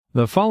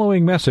The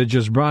following message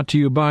is brought to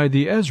you by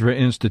the Ezra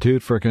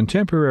Institute for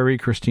Contemporary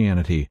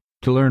Christianity.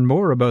 To learn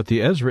more about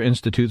the Ezra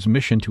Institute's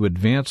mission to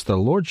advance the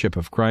Lordship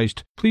of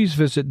Christ, please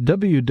visit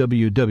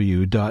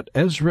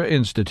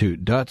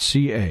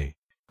www.ezrainstitute.ca.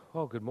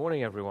 Well, good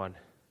morning, everyone.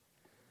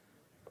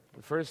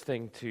 The first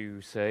thing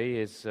to say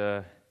is,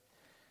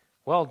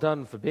 well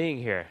done for being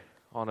here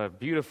on a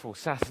beautiful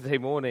Saturday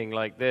morning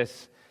like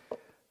this,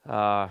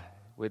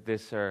 with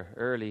this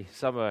early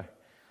summer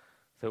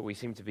that we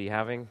seem to be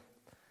having.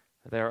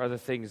 There are other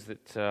things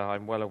that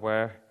I'm well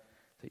aware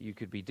that you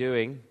could be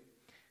doing.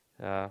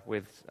 As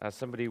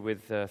somebody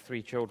with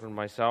 3 children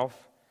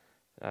myself,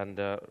 and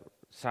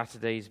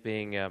Saturdays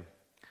being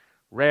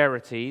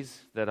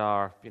rarities that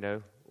are,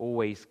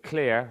 always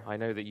clear, I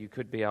know that you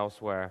could be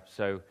elsewhere.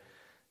 So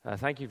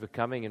thank you for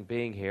coming and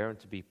being here and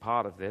to be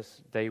part of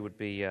this. Day would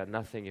be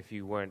nothing if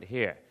you weren't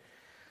here.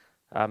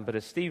 But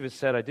as Steve has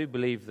said, I do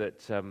believe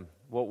that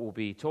what we'll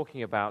be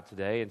talking about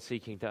today and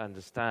seeking to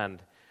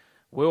understand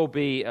will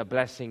be a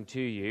blessing to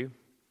you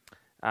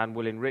and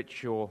will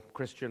enrich your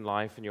Christian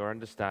life and your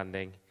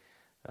understanding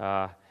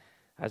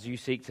as you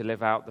seek to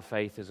live out the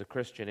faith as a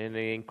Christian in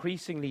an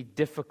increasingly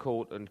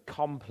difficult and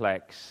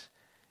complex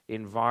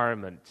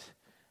environment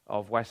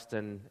of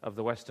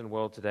the Western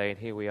world today. And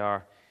here we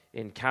are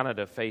in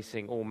Canada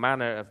facing all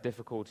manner of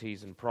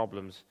difficulties and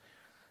problems.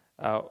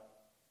 The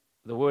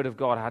Word of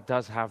God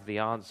does have the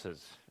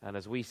answers. And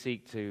as we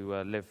seek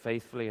to live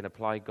faithfully and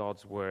apply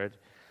God's Word,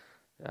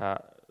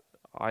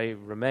 I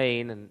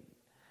remain and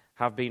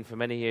have been for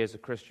many years a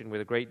Christian with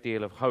a great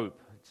deal of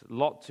hope. It's a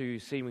lot to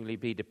seemingly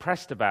be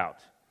depressed about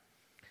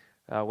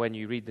when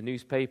you read the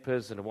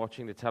newspapers and are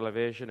watching the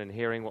television and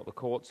hearing what the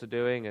courts are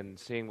doing and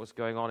seeing what's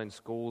going on in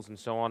schools and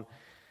so on.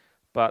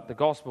 But the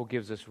gospel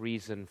gives us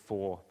reason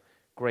for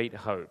great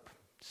hope.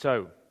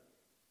 So,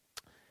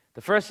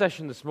 the first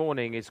session this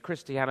morning is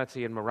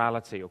Christianity and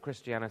morality, or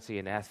Christianity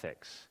and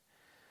ethics.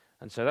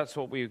 And so that's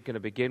what we're going to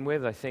begin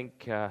with. I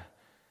think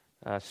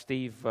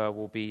Steve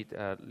will be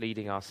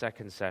leading our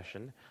second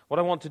session. What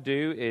I want to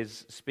do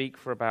is speak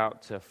for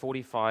about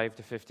 45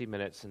 to 50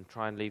 minutes and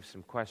try and leave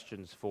some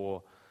questions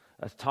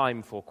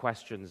time for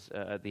questions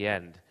at the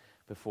end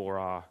before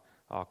our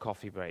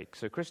coffee break.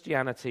 So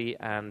Christianity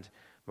and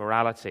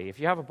morality. If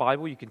you have a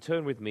Bible, you can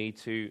turn with me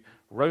to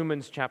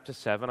Romans chapter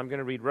 7. I'm going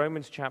to read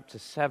Romans chapter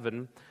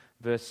 7,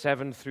 verse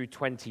 7 through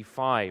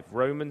 25.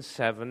 Romans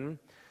 7,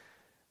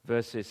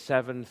 verses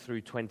 7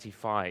 through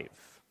 25.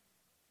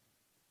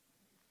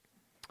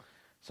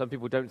 Some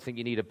people don't think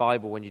you need a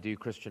Bible when you do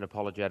Christian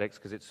apologetics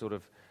because it's sort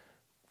of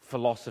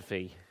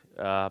philosophy,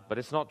 but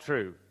it's not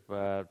true.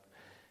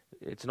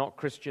 It's not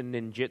Christian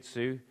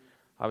ninjutsu.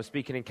 I was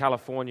speaking in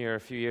California a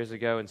few years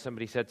ago, and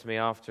somebody said to me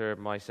after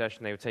my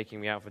session, they were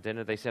taking me out for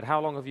dinner, they said, "How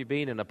long have you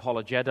been an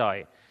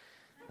apologeti?"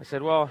 I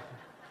said, well,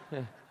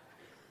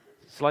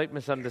 slight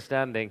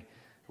misunderstanding.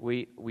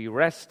 We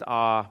rest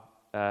our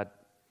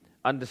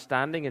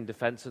understanding and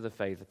defense of the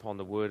faith upon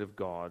the Word of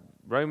God.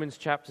 Romans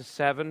chapter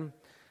 7,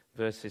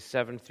 verses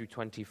 7 through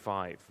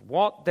 25.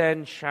 What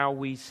then shall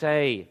we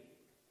say?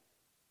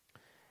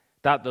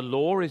 That the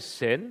law is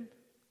sin?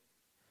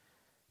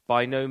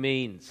 By no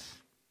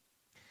means.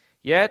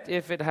 Yet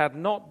if it had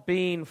not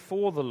been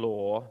for the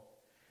law,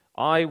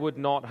 I would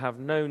not have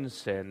known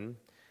sin,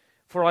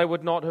 for I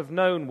would not have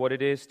known what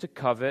it is to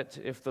covet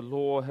if the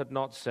law had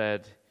not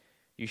said,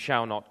 "You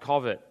shall not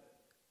covet."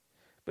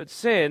 But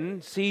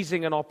sin,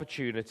 seizing an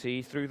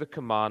opportunity through the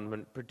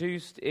commandment,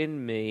 produced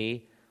in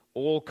me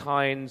all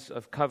kinds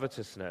of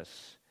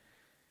covetousness.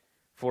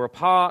 For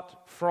apart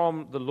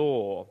from the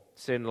law,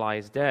 sin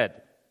lies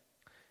dead.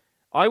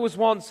 I was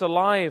once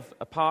alive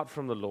apart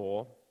from the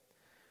law,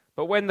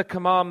 but when the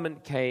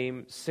commandment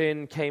came,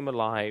 sin came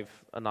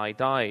alive, and I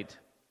died.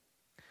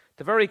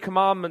 The very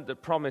commandment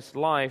that promised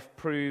life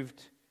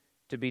proved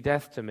to be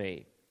death to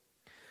me.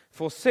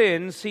 For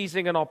sin,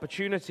 seizing an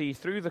opportunity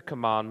through the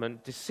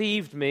commandment,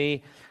 deceived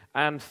me,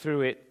 and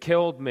through it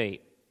killed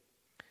me.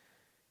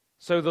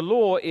 So the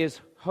law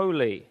is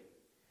holy,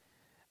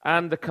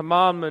 and the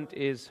commandment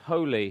is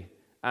holy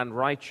and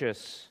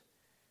righteous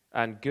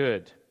and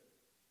good.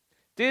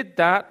 Did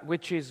that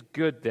which is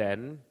good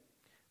then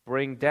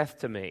bring death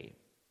to me?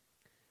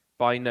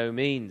 By no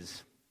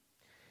means.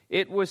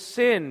 It was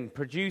sin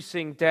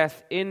producing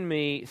death in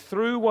me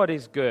through what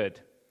is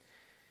good,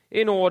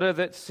 in order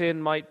that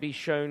sin might be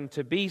shown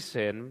to be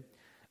sin,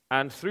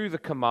 and through the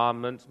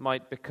commandment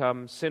might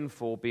become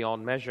sinful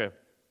beyond measure.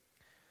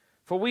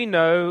 For we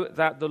know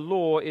that the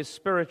law is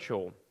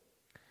spiritual,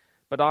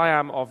 but I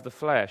am of the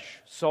flesh,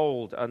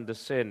 sold under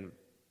sin.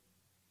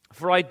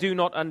 For I do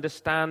not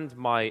understand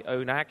my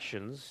own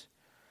actions,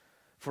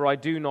 for I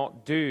do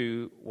not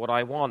do what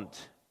I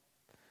want,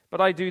 but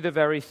I do the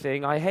very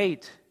thing I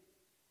hate.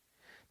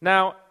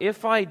 Now,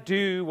 if I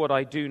do what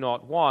I do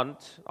not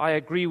want, I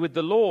agree with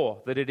the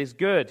law that it is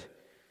good.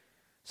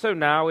 So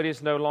now it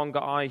is no longer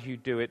I who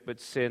do it, but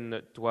sin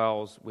that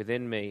dwells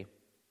within me.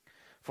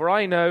 For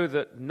I know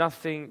that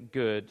nothing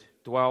good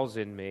dwells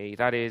in me,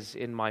 that is,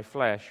 in my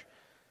flesh.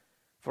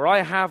 For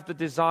I have the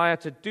desire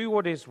to do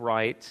what is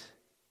right,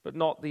 but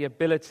not the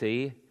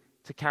ability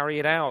to carry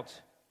it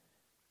out.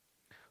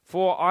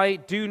 For I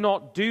do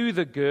not do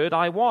the good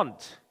I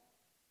want,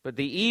 but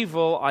the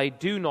evil I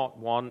do not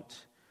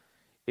want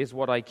is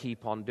what I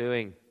keep on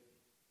doing.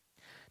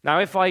 Now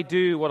if I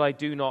do what I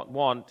do not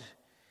want,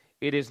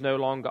 it is no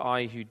longer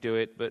I who do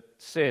it, but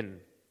sin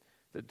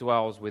that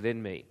dwells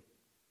within me.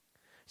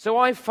 So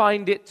I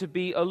find it to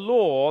be a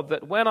law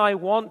that when I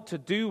want to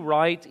do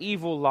right,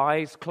 evil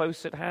lies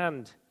close at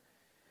hand.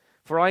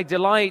 For I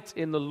delight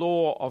in the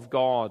law of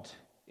God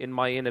in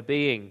my inner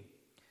being.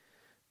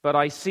 But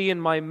I see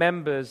in my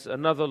members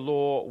another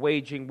law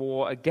waging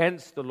war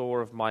against the law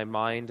of my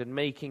mind and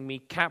making me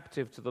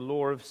captive to the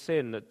law of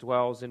sin that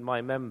dwells in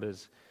my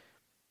members.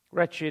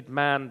 Wretched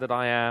man that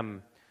I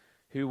am,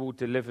 who will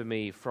deliver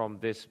me from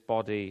this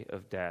body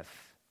of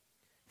death?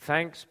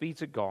 Thanks be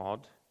to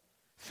God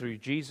through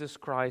Jesus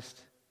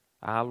Christ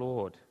our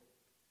Lord.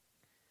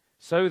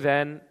 So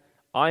then,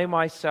 I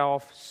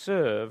myself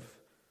serve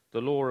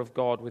the law of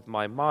God with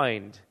my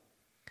mind,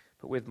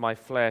 but with my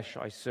flesh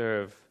I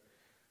serve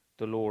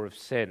the law of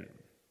sin.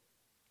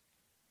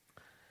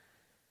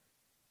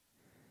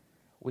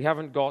 We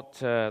haven't got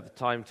the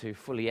time to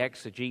fully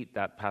exegete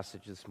that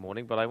passage this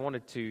morning, but I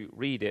wanted to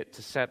read it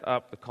to set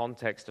up the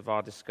context of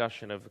our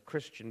discussion of a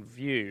Christian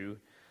view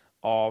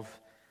of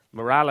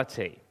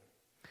morality.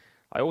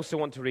 I also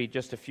want to read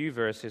just a few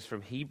verses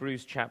from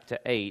Hebrews chapter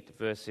 8,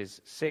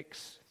 verses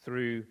 6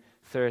 through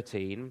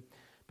 13,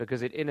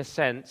 because it, in a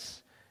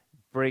sense,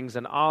 brings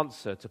an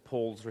answer to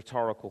Paul's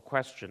rhetorical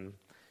question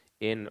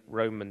in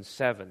Romans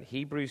 7.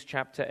 Hebrews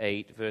chapter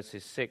 8,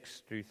 verses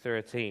 6 through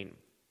 13.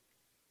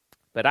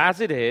 But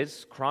as it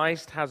is,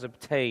 Christ has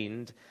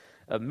obtained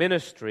a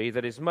ministry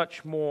that is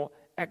much more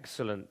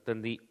excellent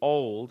than the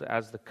old,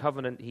 as the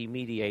covenant he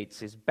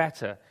mediates is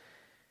better,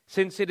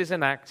 since it is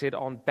enacted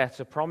on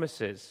better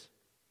promises.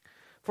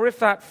 For if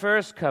that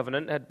first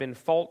covenant had been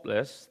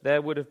faultless,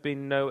 there would have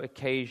been no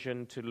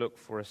occasion to look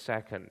for a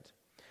second.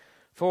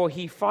 For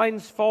he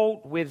finds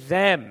fault with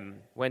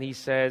them when he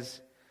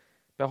says,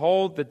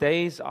 "Behold, the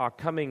days are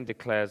coming,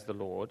 declares the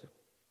Lord,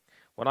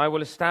 when I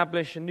will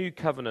establish a new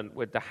covenant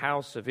with the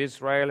house of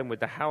Israel and with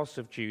the house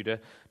of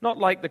Judah, not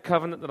like the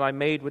covenant that I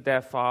made with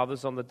their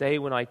fathers on the day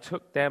when I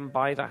took them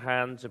by the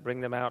hand to bring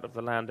them out of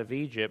the land of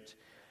Egypt.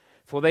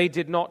 For they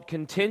did not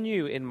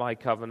continue in my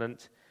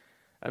covenant,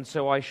 and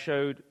so I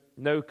showed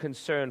no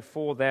concern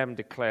for them,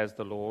 declares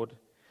the Lord.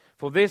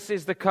 For this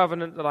is the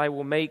covenant that I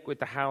will make with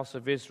the house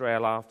of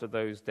Israel after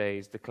those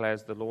days,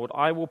 declares the Lord.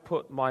 I will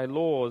put my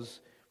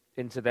laws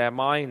into their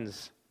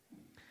minds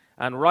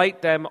and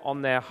write them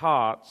on their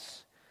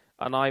hearts,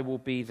 and I will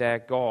be their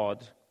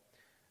God,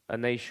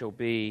 and they shall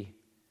be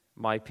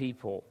my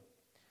people.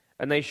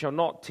 And they shall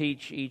not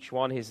teach each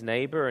one his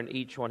neighbor and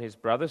each one his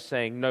brother,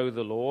 saying, Know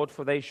the Lord,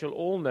 for they shall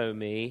all know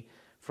me,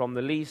 from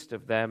the least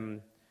of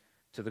them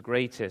to the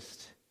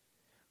greatest.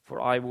 For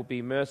I will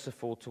be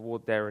merciful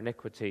toward their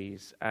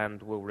iniquities,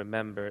 and will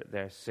remember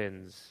their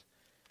sins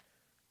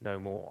no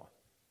more."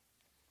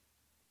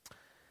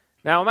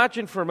 Now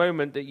imagine for a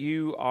moment that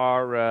you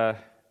are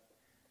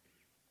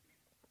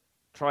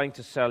trying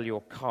to sell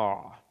your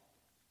car.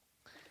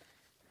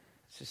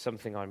 This is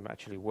something I'm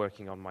actually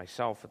working on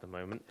myself at the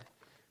moment,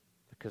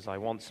 because I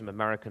want some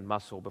American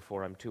muscle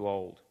before I'm too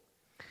old.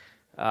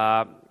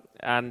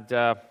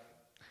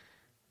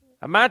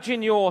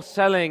 Imagine you're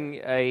selling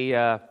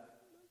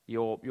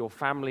your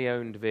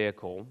family-owned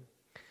vehicle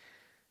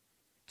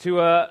to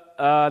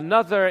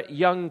another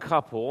young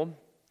couple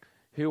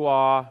who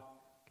are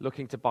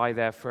looking to buy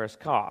their first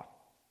car.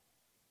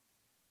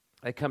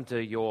 They come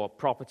to your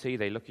property,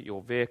 they look at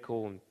your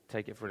vehicle and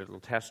take it for a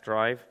little test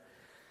drive.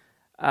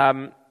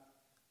 And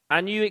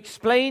you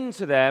explain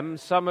to them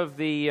some of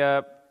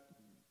the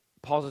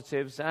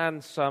positives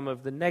and some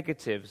of the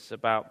negatives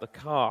about the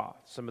car,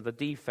 some of the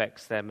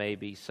defects there may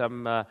be,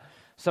 some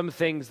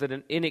things that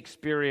an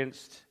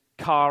inexperienced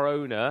car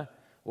owner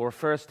or a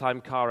first-time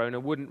car owner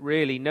wouldn't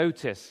really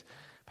notice.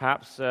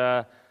 Perhaps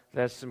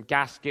there's some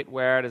gasket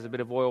wear, there's a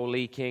bit of oil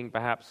leaking,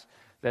 perhaps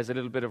there's a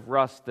little bit of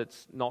rust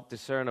that's not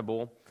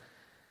discernible.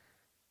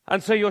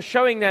 And so you're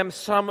showing them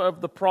some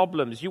of the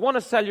problems. You want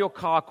to sell your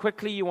car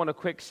quickly, you want a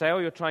quick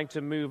sale, you're trying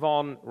to move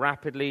on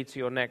rapidly to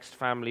your next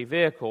family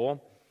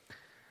vehicle.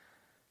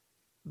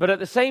 But at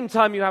the same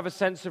time, you have a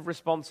sense of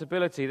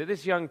responsibility that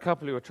this young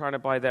couple who are trying to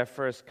buy their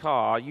first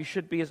car, you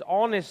should be as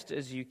honest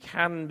as you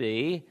can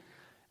be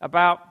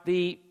about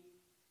the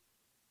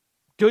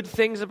good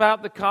things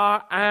about the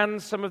car and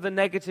some of the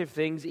negative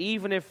things,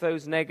 even if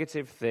those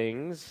negative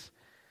things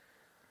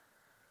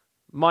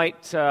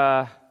might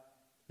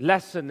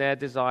lessen their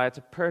desire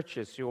to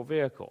purchase your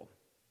vehicle.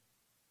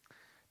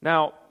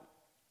 Now,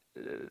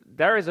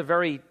 there is a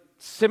very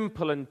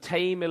simple and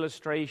tame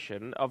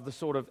illustration of the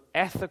sort of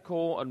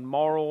ethical and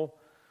moral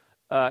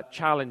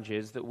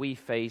challenges that we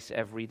face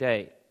every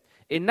day.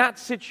 In that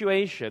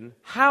situation,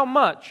 how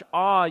much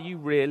are you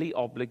really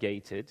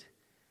obligated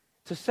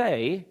to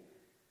say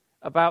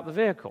about the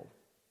vehicle?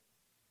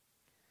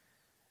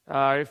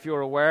 If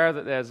you're aware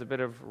that there's a bit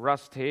of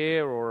rust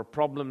here or a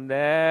problem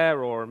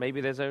there, or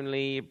maybe there's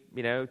only,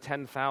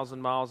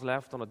 10,000 miles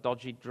left on a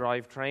dodgy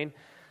drivetrain,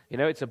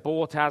 it's a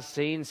bought as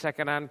seen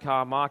second-hand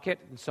car market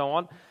and so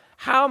on,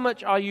 how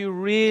much are you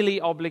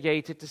really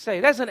obligated to say?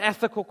 There's an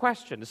ethical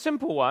question, a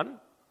simple one,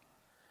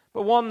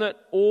 but one that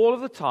all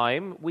of the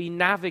time we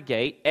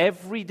navigate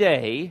every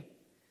day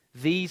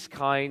these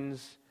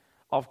kinds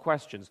of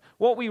questions.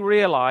 What we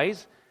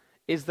realize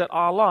is that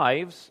our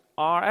lives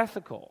are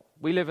ethical.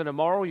 We live in a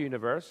moral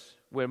universe.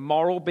 We're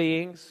moral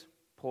beings.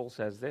 Paul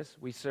says this.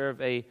 We serve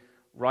a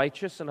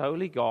righteous and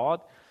holy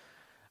God.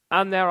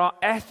 And there are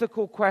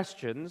ethical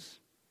questions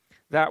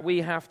that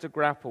we have to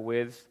grapple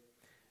with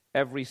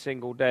every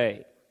single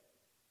day.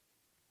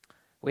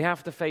 We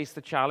have to face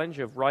the challenge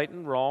of right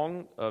and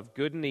wrong, of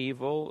good and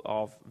evil,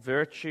 of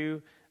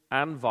virtue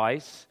and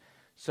vice.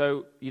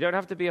 So you don't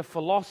have to be a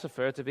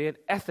philosopher to be an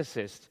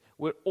ethicist.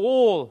 We're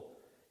all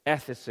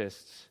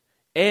ethicists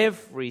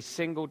every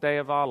single day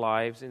of our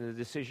lives in the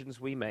decisions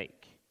we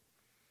make.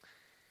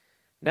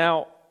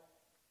 Now,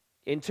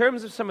 in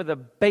terms of some of the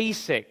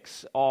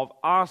basics of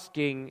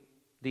asking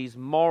these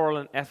moral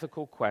and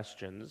ethical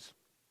questions,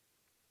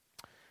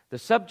 the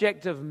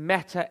subject of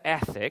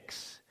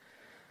meta-ethics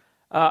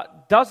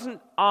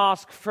doesn't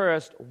ask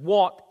first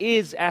what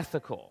is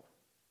ethical.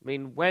 I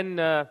mean,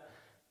 when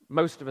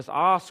most of us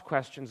ask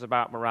questions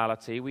about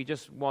morality, we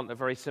just want a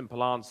very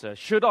simple answer.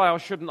 Should I or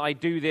shouldn't I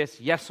do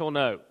this? Yes or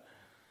no?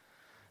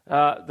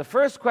 The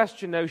first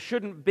question, though,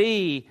 shouldn't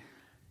be,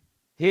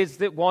 here's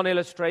the one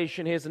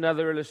illustration, here's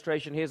another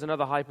illustration, here's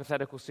another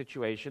hypothetical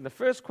situation. The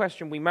first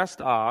question we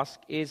must ask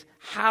is,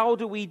 how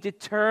do we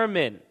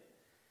determine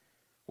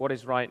what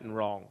is right and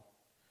wrong,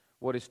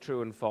 what is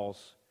true and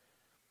false,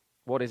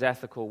 what is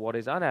ethical, what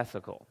is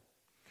unethical?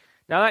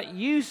 Now, that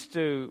used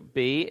to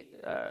be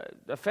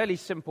a fairly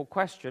simple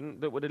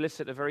question that would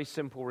elicit a very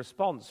simple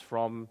response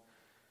from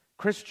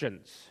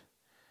Christians.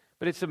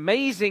 But it's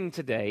amazing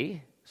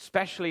today,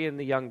 especially in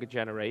the younger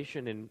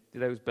generation, in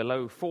those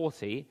below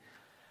 40,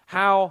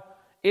 how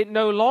it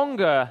no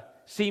longer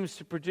seems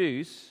to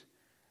produce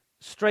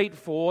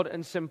straightforward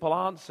and simple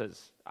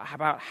answers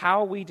about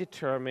how we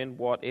determine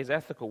what is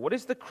ethical. What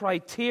is the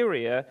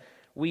criteria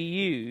we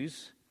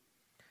use,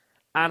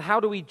 and how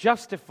do we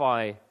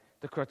justify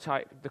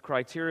the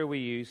criteria we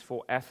use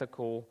for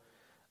ethical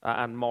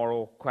and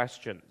moral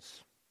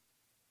questions?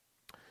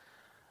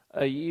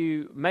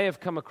 You may have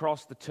come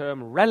across the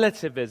term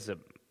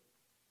relativism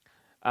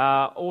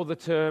or the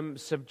term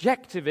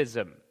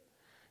subjectivism.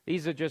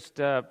 These are just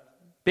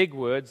big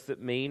words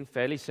that mean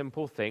fairly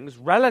simple things.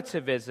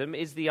 Relativism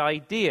is the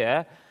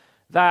idea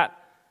that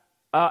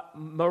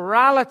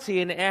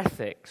morality and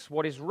ethics,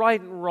 what is right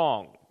and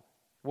wrong,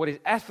 what is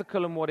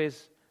ethical and what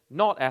is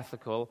not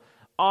ethical,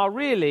 are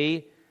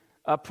really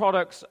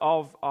products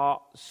of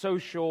our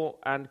social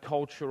and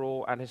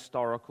cultural and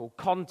historical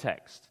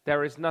context.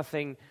 There is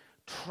nothing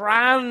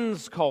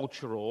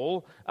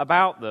transcultural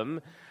about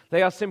them.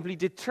 They are simply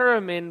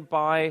determined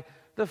by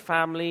the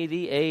family,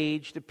 the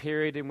age, the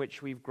period in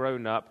which we've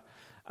grown up,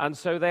 and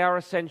so they are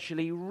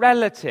essentially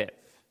relative.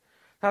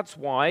 That's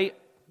why,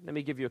 let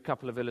me give you a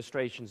couple of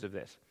illustrations of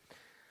this.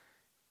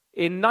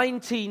 In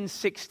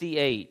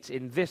 1968,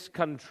 in this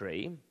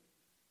country,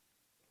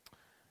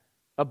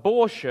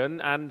 abortion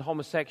and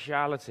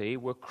homosexuality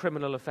were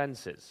criminal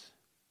offenses.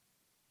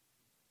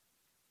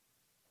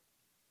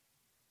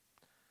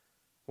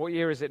 What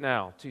year is it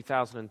now?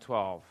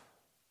 2012.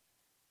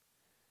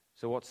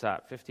 So what's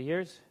that, 50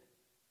 years?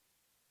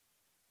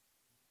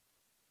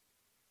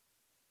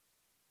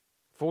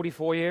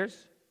 44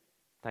 years?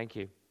 Thank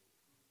you.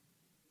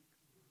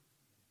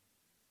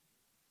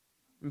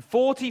 In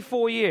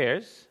 44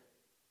 years,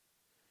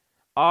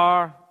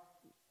 our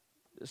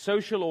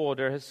social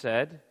order has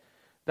said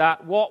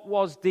that what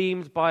was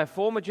deemed by a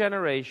former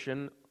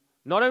generation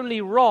not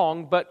only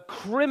wrong but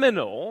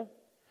criminal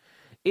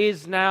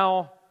is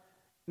now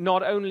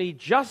not only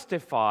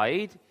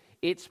justified,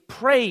 it's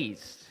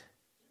praised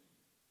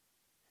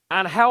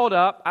and held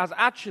up as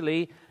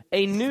actually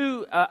a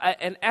new,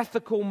 an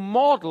ethical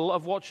model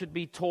of what should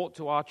be taught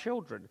to our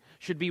children,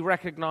 should be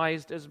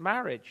recognized as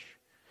marriage,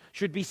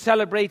 should be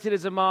celebrated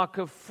as a mark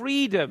of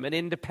freedom and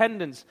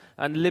independence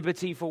and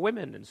liberty for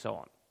women and so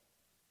on.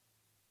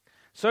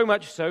 So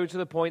much so to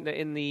the point that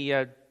in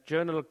the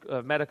Journal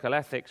of Medical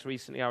Ethics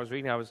recently,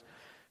 a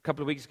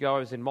couple of weeks ago, I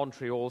was in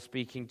Montreal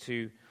speaking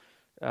to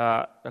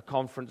a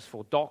conference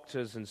for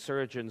doctors and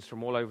surgeons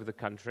from all over the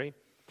country.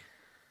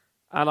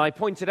 And I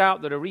pointed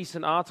out that a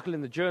recent article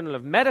in the Journal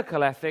of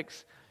Medical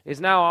Ethics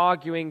is now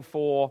arguing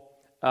for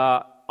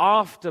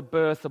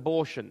after-birth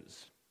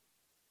abortions.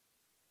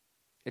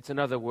 It's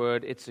another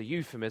word, it's a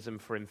euphemism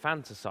for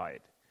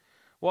infanticide.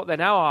 What they're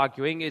now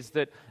arguing is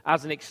that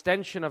as an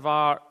extension of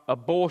our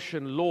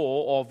abortion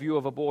law or view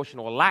of abortion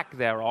or lack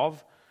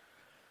thereof,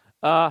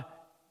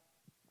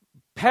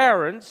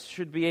 parents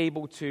should be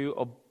able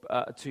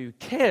to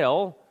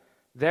kill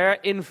their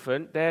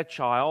infant, their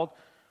child,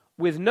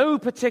 with no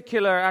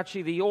particular,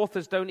 actually the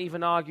authors don't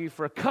even argue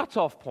for a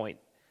cutoff point,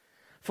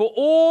 for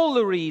all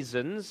the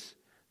reasons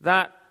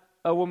that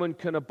a woman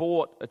can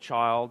abort a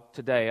child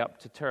today up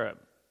to term.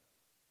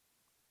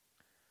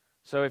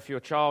 So if your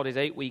child is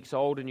 8 weeks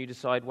old and you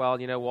decide, well,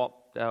 you know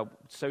what,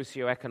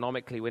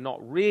 socioeconomically, we're not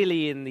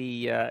really in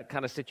the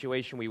kind of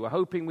situation we were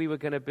hoping we were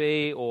going to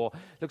be, or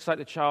looks like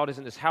the child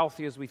isn't as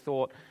healthy as we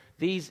thought,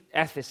 these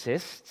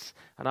ethicists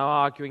are now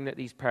arguing that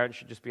these parents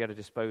should just be able to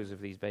dispose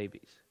of these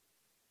babies.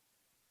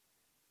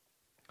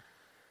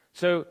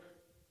 So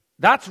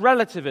that's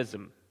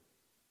relativism.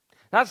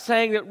 That's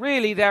saying that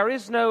really there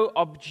is no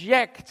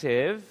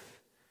objective,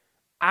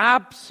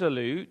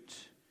 absolute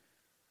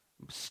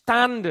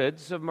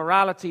standards of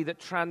morality that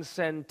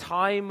transcend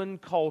time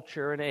and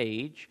culture and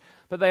age,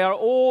 but they are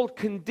all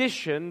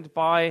conditioned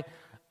by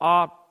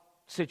our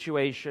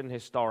situation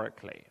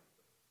historically.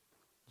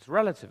 It's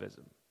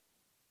relativism.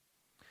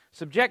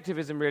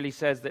 Subjectivism really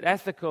says that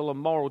ethical and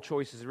moral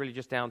choices are really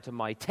just down to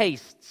my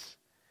tastes.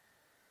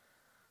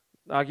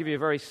 I'll give you a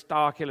very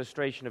stark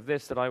illustration of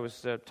this that I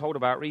was told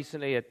about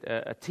recently.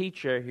 A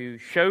teacher who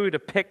showed a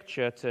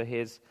picture to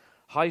his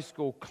high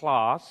school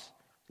class,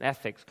 an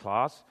ethics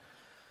class,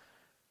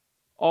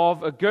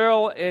 of a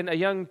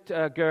young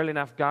girl in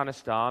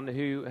Afghanistan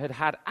who had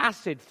had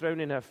acid thrown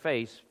in her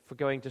face for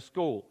going to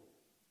school.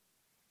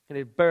 And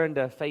it burned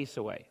her face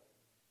away.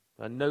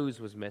 Her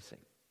nose was missing.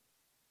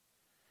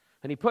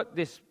 And he put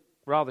this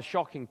rather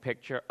shocking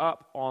picture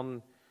up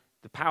on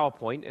the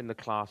PowerPoint in the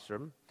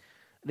classroom.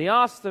 And he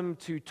asked them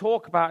to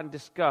talk about and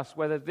discuss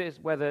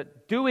whether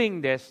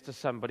doing this to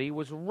somebody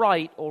was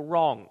right or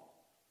wrong.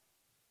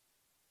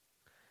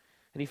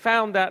 And he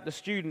found that the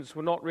students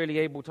were not really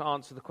able to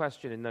answer the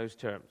question in those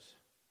terms.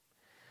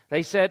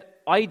 They said,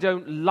 I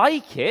don't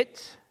like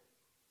it.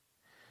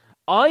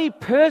 I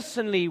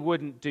personally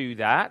wouldn't do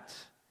that.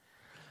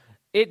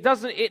 It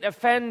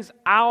offends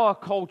our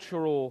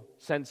cultural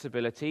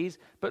sensibilities.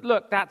 But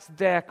look, that's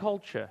their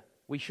culture.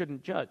 We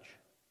shouldn't judge.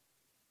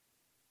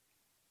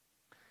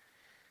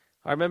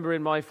 I remember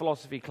in my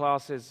philosophy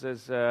classes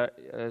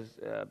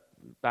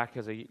back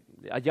as a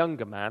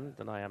younger man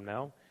than I am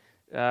now,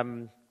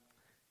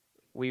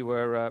 we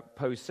were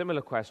posed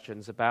similar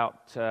questions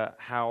about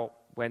how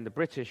when the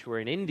British were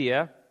in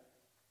India,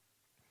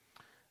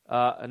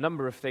 a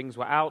number of things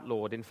were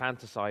outlawed.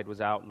 Infanticide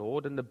was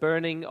outlawed, and the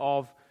burning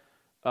of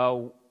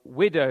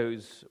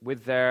widows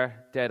with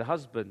their dead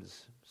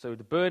husbands. So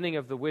the burning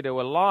of the widow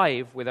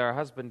alive with her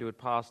husband who had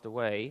passed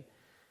away,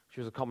 which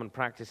was a common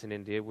practice in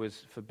India,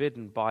 was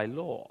forbidden by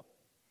law.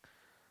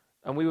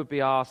 And we would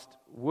be asked,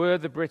 were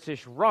the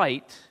British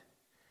right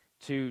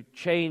to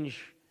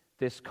change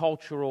this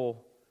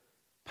cultural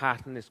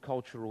pattern, this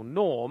cultural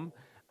norm,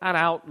 and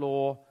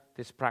outlaw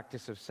this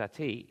practice of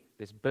sati,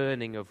 this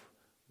burning of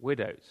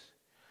widows?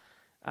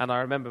 And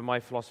I remember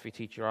my philosophy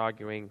teacher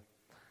arguing,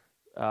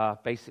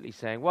 basically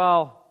saying,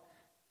 well,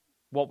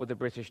 what were the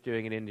British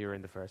doing in India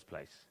in the first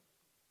place?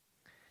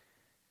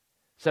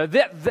 So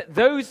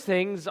those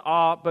things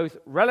are both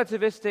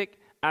relativistic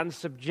and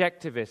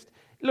subjectivist.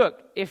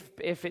 Look, if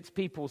it's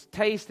people's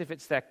taste, if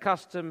it's their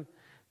custom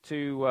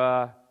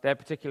to their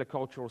particular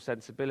cultural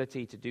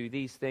sensibility to do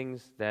these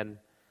things, then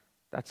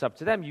that's up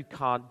to them. You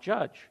can't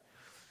judge.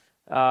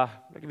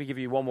 Let me give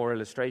you one more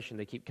illustration.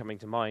 They keep coming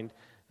to mind.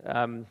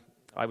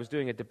 I was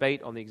doing a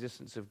debate on the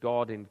existence of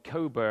God in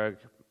Coburg.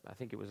 I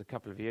think it was a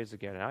couple of years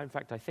ago now. In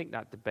fact, I think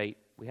that debate,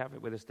 we have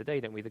it with us today,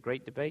 don't we? The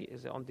Great Debate,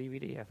 is it on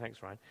DVD? Yeah, thanks,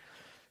 Ryan.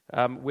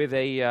 With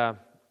a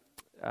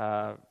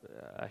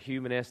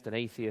humanist and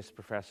atheist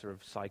professor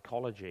of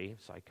psychology,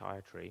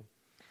 psychiatry.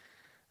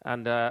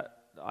 And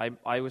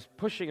I was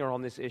pushing her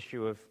on this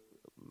issue of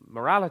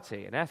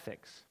morality and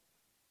ethics.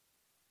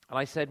 And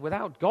I said,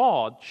 without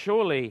God,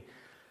 surely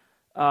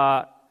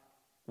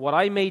what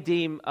I may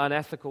deem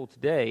unethical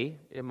today,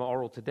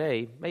 immoral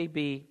today, may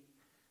be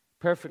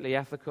perfectly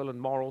ethical and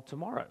moral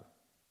tomorrow.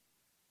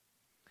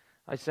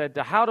 I said,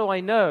 how do I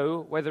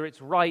know whether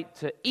it's right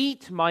to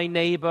eat my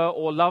neighbor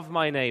or love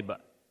my neighbor?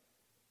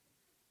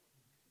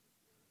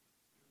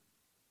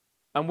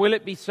 And will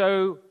it be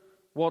so,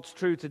 what's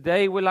true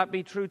today, will that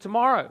be true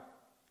tomorrow?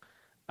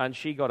 And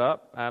she got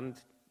up and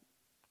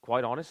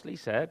quite honestly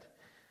said,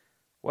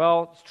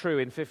 well, it's true,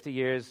 in 50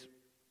 years,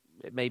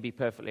 it may be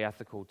perfectly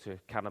ethical to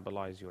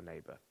cannibalize your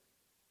neighbor.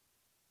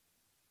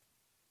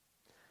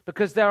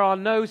 Because there are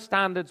no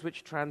standards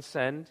which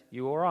transcend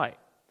you or I.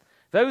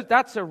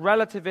 That's a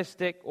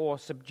relativistic or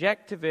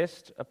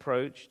subjectivist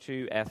approach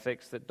to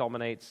ethics that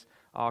dominates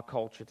our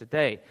culture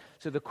today.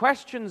 So the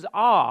questions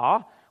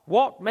are,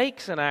 what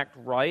makes an act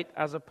right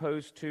as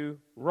opposed to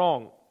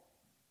wrong?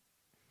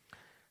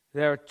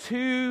 There are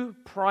two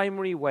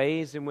primary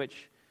ways in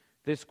which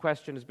this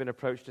question has been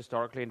approached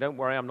historically, and don't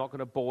worry, I'm not going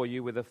to bore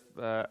you with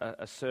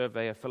a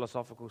survey, a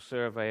philosophical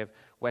survey of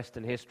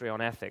Western history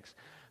on ethics.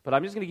 But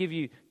I'm just going to give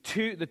you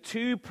the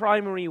two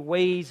primary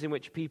ways in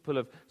which people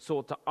have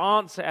sought to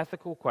answer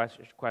ethical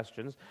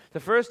questions. The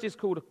first is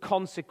called a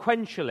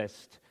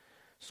consequentialist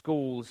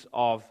schools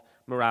of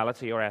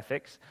morality or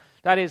ethics.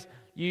 That is,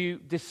 you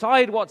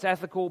decide what's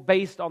ethical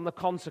based on the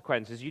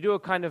consequences. You do a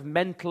kind of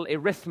mental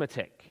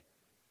arithmetic.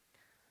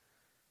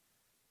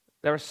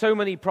 There are so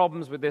many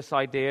problems with this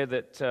idea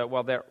that,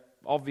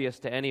 obvious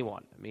to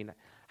anyone. I mean,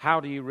 how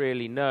do you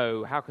really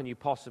know, how can you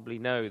possibly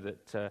know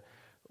that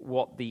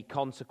what the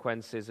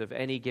consequences of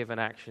any given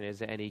action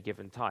is at any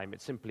given time?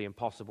 It's simply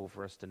impossible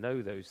for us to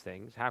know those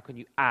things. How can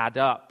you add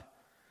up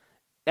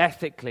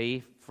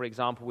ethically, for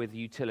example, with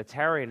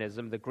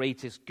utilitarianism, the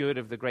greatest good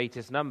of the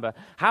greatest number?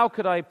 How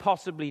could I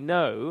possibly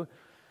know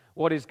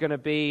what is going to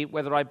be,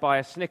 whether I buy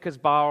a Snickers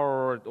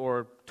bar or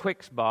a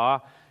Twix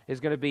bar, is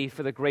going to be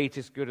for the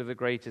greatest good of the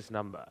greatest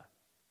number?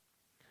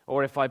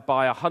 Or if I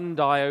buy a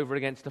Hyundai over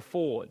against a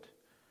Ford.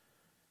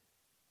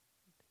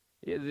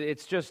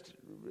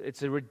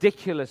 It's a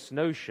ridiculous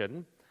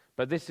notion,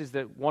 but this is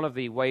one of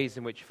the ways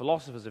in which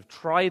philosophers have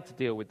tried to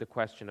deal with the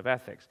question of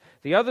ethics.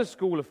 The other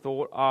school of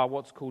thought are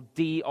what's called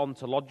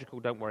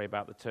deontological, don't worry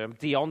about the term,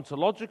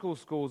 deontological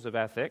schools of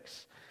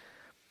ethics,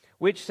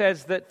 which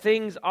says that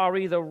things are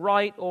either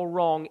right or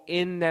wrong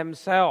in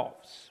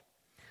themselves.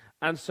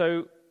 And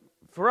so,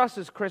 for us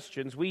as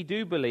Christians, we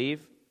do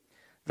believe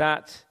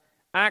that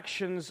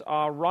actions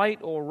are right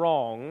or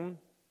wrong,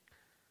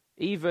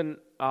 even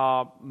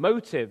our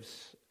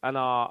motives and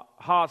our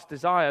heart's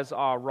desires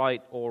are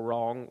right or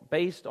wrong,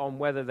 based on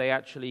whether they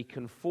actually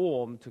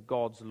conform to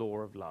God's law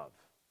of love.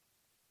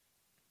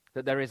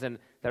 That there is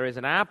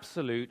an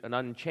absolute and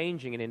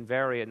unchanging and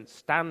invariant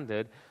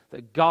standard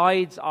that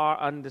guides our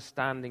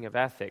understanding of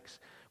ethics,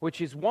 which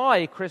is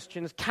why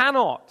Christians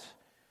cannot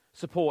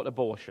support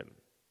abortion.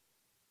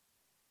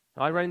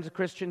 I run into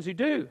Christians who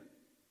do,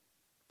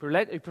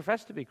 who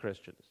profess to be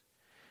Christians.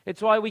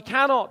 It's why we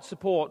cannot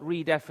support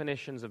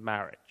redefinitions of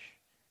marriage.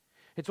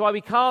 It's why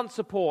we can't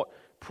support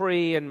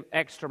pre- and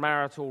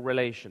extramarital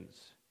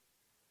relations.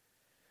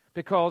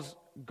 Because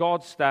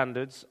God's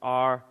standards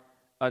are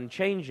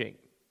unchanging.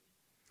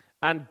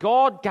 And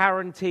God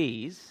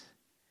guarantees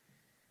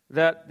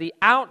that the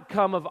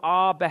outcome of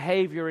our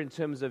behavior in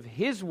terms of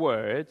His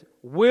word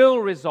will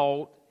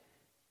result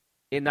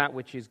in that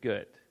which is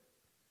good.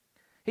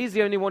 He's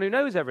the only one who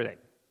knows everything.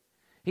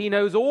 He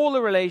knows all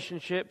the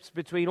relationships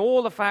between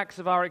all the facts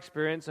of our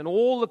experience and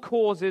all the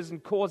causes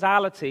and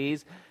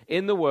causalities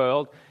in the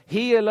world.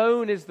 He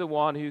alone is the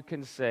one who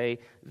can say,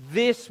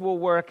 this will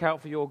work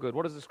out for your good.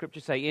 What does the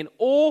scripture say? In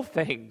all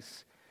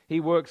things, He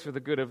works for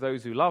the good of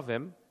those who love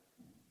Him.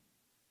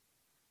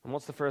 And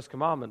what's the first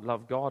commandment?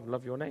 Love God and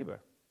love your neighbor.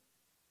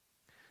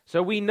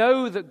 So we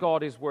know that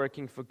God is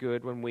working for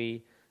good when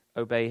we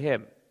obey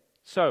Him.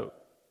 So,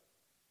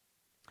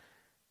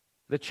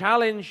 the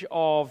challenge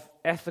of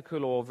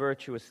ethical or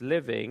virtuous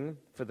living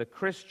for the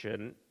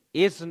Christian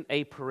isn't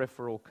a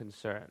peripheral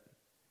concern.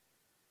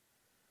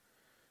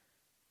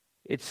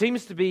 It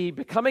seems to be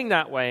becoming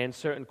that way in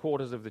certain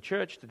quarters of the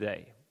church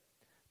today.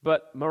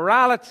 But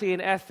morality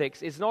and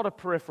ethics is not a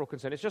peripheral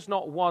concern. It's just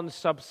not one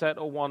subset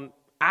or one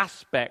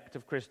aspect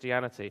of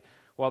Christianity.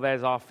 Well,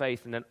 there's our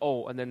faith, and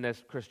then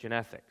there's Christian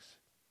ethics.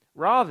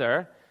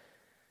 Rather,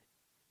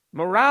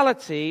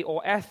 morality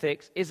or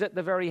ethics is at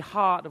the very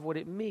heart of what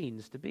it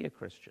means to be a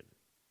Christian.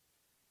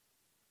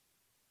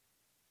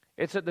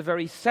 It's at the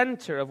very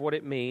center of what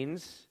it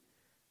means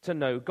to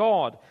know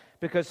God,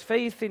 because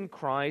faith in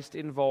Christ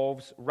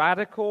involves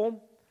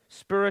radical,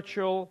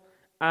 spiritual,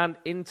 and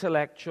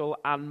intellectual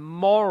and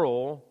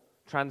moral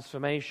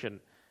transformation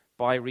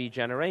by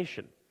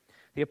regeneration.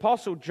 The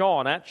Apostle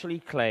John actually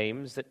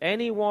claims that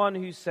anyone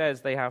who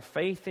says they have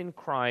faith in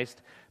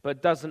Christ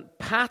but doesn't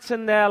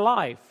pattern their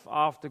life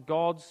after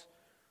God's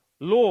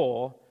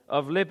law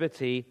of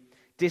liberty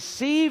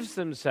deceives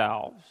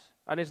themselves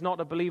and is not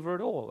a believer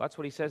at all. That's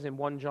what he says in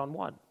 1 John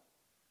 1.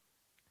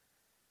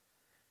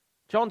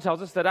 John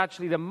tells us that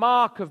actually the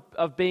mark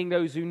of being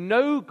those who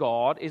know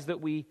God is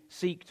that we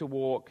seek to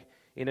walk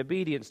in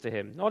obedience to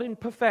Him. Not in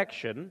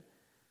perfection,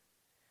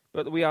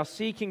 but that we are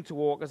seeking to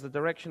walk as the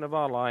direction of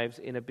our lives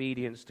in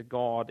obedience to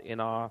God in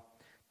our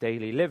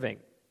daily living.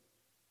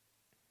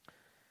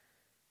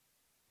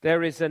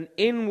 There is an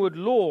inward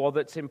law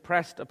that's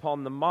impressed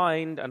upon the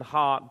mind and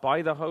heart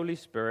by the Holy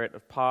Spirit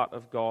of part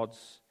of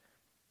God's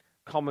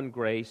common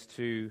grace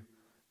to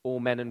all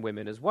men and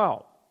women as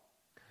well.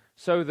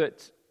 So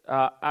that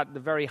at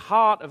the very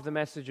heart of the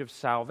message of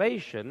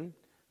salvation,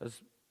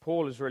 as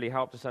Paul has really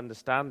helped us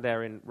understand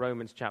there in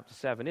Romans chapter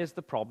 7, is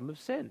the problem of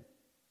sin.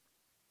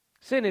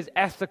 Sin is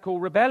ethical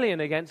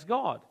rebellion against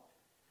God.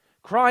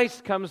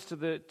 Christ comes to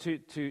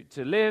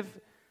live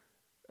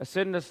a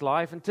sinless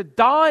life and to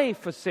die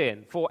for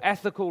sin, for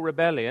ethical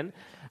rebellion,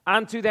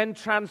 and to then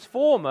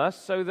transform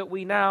us so that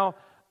we now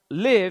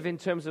live in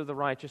terms of the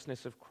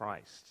righteousness of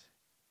Christ.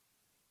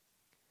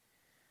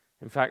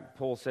 In fact,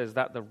 Paul says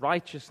that the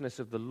righteousness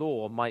of the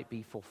law might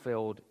be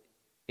fulfilled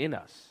in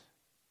us.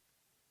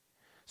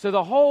 So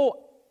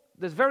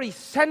the very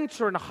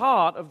center and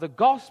heart of the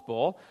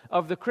gospel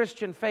of the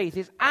Christian faith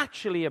is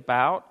actually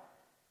about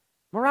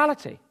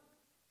morality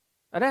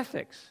and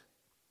ethics.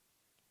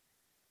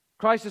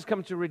 Christ has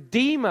come to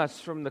redeem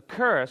us from the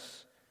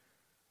curse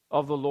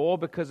of the law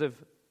because of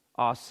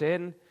our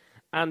sin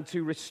and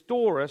to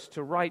restore us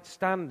to right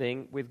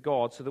standing with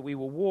God so that we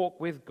will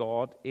walk with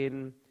God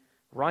in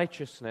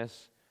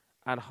righteousness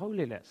and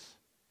holiness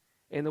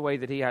in the way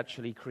that He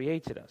actually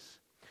created us.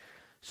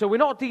 So we're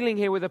not dealing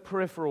here with a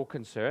peripheral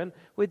concern.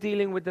 We're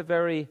dealing with the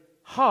very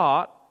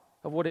heart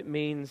of what it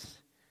means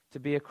to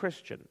be a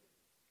Christian.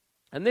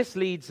 And this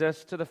leads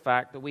us to the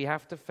fact that we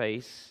have to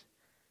face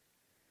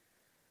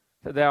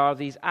that there are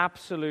these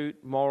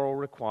absolute moral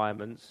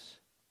requirements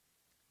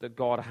that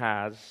God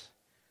has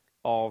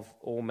of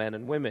all men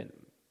and women.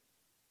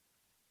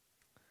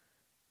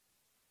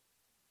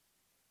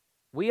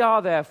 We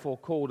are therefore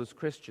called as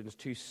Christians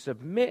to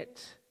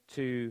submit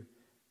to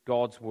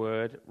God's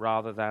word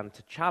rather than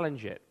to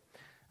challenge it.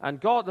 And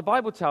the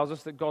Bible tells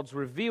us that God's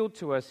revealed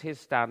to us his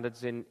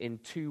standards in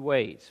two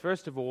ways.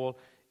 First of all,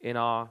 in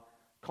our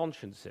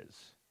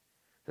consciences.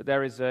 That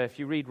there is, if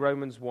you read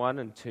Romans 1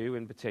 and 2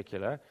 in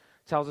particular,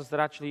 tells us that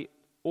actually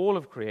all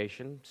of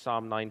creation,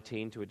 Psalm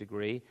 19 to a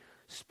degree,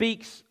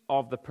 speaks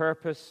of the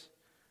purpose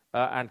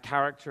and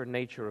character and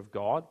nature of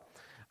God.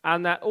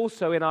 And that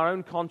also in our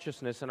own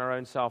consciousness and our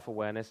own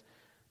self-awareness,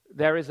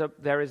 there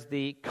is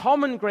the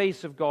common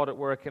grace of God at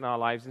work in our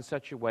lives in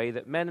such a way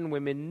that men and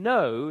women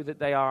know that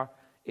they are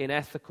in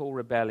ethical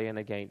rebellion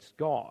against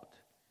God.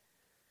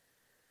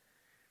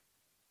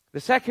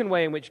 The second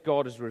way in which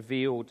God has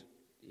revealed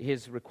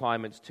his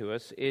requirements to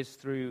us is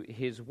through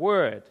his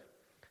word,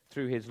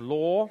 through his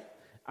law,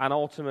 and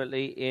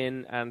ultimately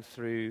in and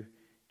through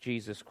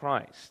Jesus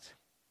Christ.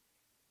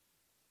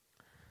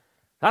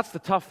 That's the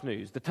tough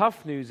news. The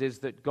tough news is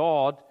that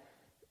God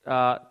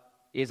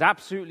is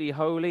absolutely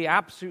holy,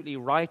 absolutely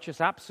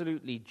righteous,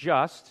 absolutely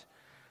just,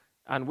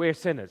 and we're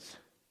sinners.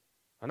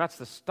 And that's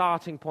the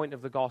starting point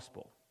of the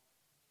gospel.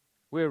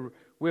 We're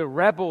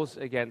rebels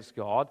against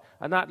God,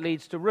 and that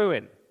leads to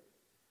ruin.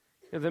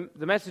 The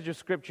message of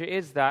Scripture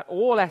is that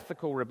all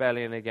ethical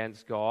rebellion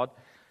against God,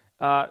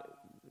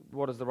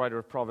 what does the writer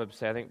of Proverbs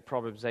say? I think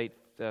Proverbs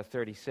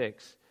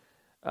 8:36.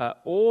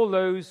 All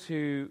those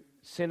who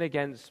sin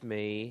against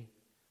me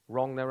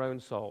wrong their own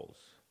souls.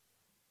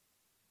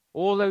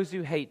 All those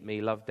who hate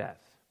me love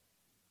death.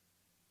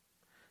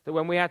 That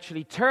when we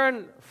actually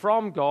turn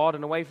from God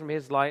and away from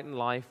his light and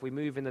life, we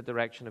move in the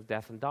direction of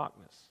death and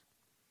darkness.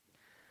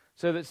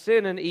 So that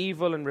sin and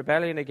evil and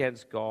rebellion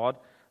against God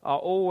are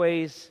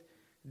always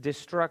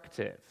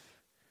destructive.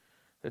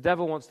 The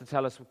devil wants to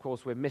tell us, of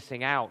course, we're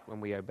missing out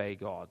when we obey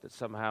God, that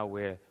somehow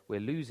we're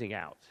losing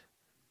out.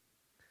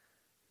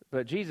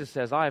 But Jesus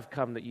says, I have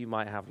come that you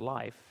might have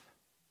life,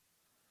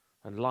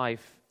 and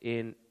life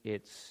in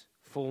its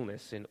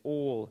fullness, in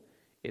all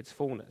its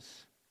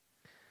fullness.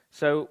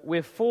 So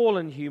we're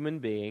fallen human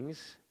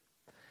beings,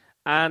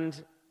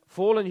 and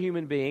fallen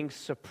human beings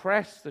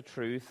suppress the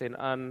truth in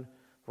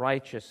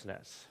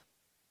unrighteousness.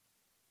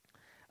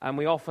 And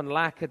we often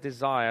lack a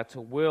desire to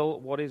will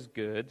what is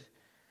good,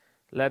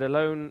 let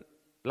alone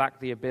lack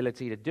the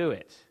ability to do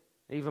it.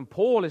 Even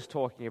Paul is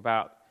talking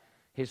about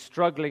his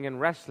struggling and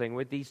wrestling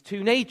with these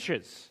two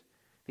natures,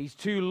 these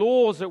two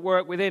laws at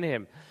work within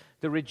him.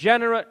 The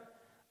regenerate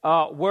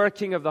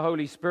working of the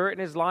Holy Spirit in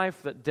his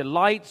life that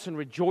delights and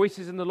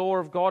rejoices in the law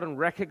of God and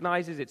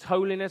recognizes its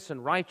holiness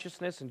and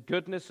righteousness and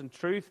goodness and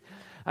truth,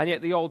 and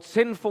yet the old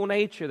sinful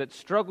nature that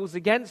struggles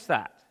against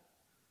that.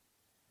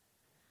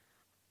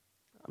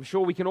 I'm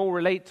sure we can all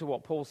relate to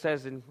what Paul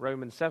says in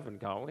Romans 7,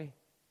 can't we?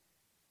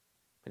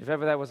 If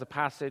ever there was a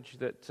passage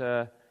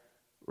that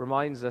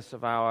reminds us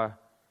of our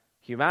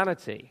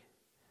humanity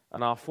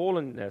and our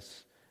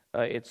fallenness,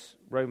 it's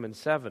Romans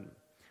 7.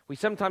 We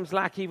sometimes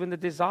lack even the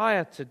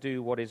desire to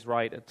do what is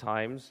right at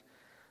times,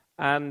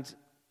 and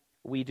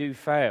we do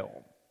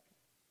fail.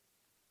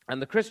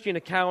 And the Christian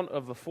account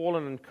of the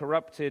fallen and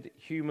corrupted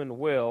human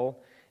will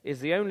is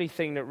the only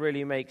thing that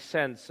really makes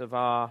sense of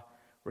our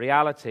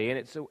reality, and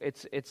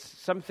it's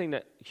something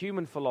that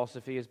human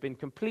philosophy has been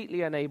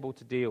completely unable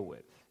to deal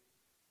with.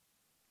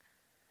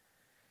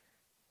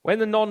 When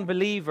the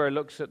non-believer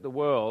looks at the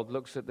world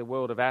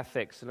of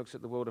ethics, and looks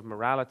at the world of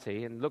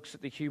morality, and looks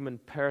at the human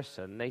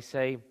person, they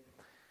say,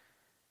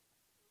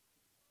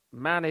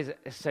 man is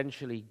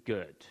essentially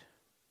good.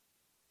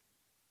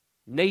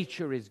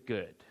 Nature is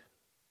good.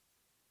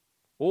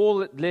 All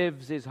that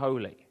lives is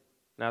holy.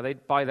 Now,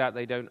 by that,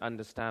 they don't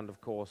understand, of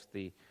course,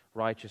 the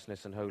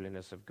righteousness and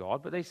holiness of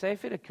God, but they say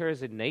if it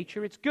occurs in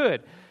nature, it's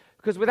good.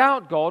 Because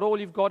without God, all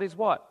you've got is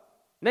what?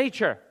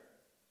 Nature.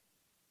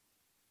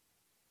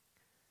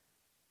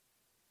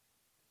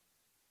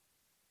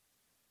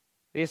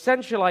 The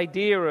essential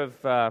idea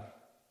of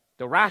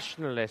the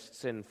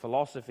rationalists in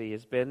philosophy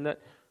has been that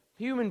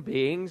human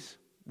beings,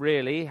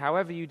 really,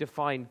 however you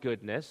define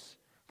goodness,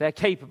 they're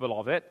capable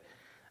of it.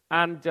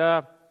 And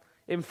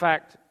in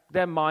fact,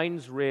 their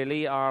minds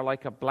really are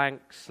like a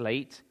blank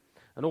slate.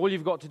 And all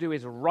you've got to do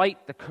is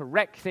write the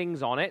correct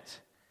things on it.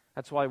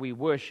 That's why we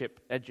worship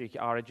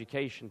our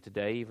education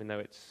today, even though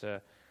it's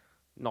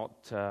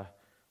not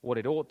what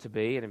it ought to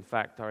be. And in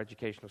fact, our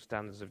educational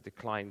standards have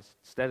declined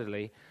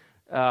steadily.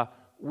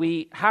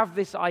 We have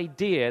this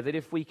idea that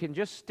if we can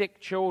just stick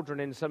children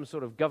in some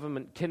sort of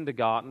government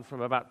kindergarten from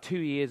about 2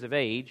 years of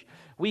age,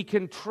 we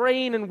can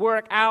train and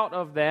work out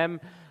of them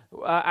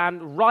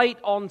and write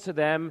onto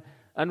them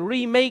and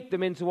remake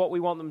them into what we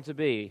want them to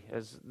be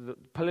as the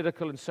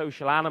political and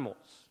social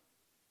animals.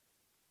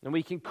 And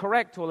we can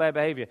correct all their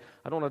behavior.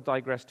 I don't want to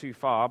digress too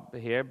far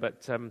here,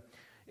 but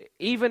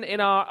even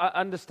in our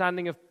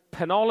understanding of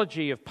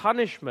penology, of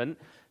punishment,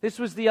 this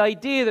was the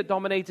idea that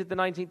dominated the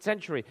 19th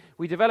century.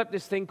 We developed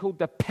this thing called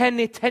the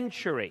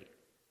penitentiary.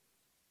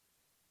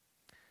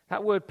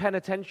 That word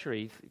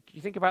penitentiary,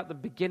 you think about the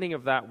beginning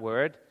of that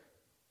word,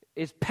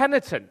 is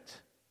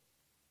penitent.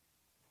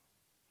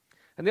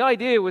 And the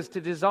idea was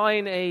to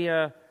design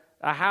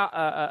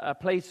a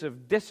place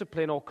of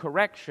discipline or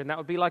correction that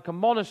would be like a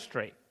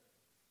monastery,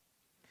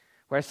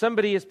 where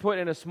somebody is put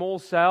in a small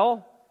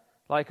cell,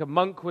 like a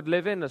monk would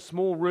live in, a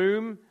small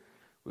room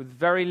with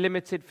very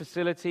limited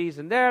facilities,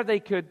 and there they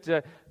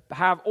could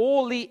have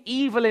all the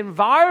evil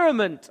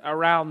environment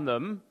around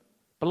them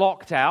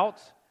blocked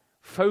out,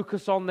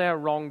 focus on their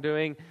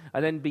wrongdoing,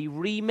 and then be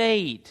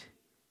remade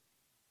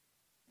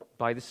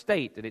by the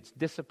state and its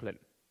discipline.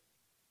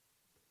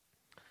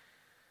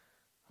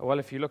 Well,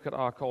 if you look at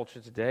our culture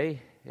today,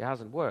 it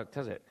hasn't worked,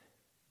 has it?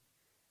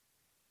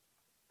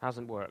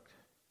 Hasn't worked.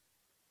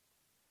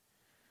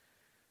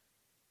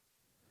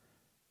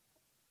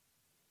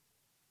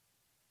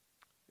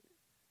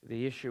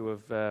 The issue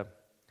of,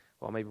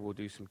 maybe we'll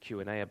do some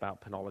Q&A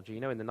about penology. You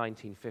know, in the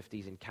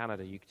 1950s in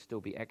Canada, you could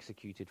still be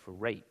executed for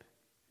rape.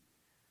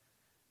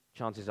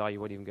 Chances are you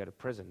won't even go to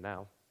prison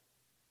now.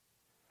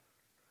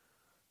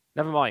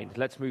 Never mind,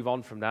 let's move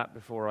on from that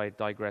before I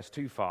digress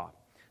too far.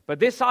 But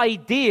this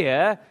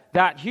idea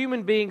that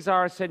human beings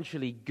are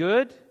essentially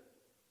good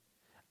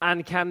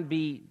and can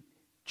be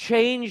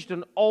changed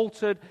and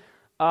altered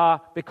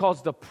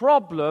because the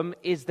problem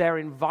is their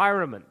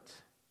environment.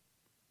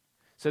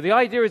 So the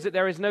idea is that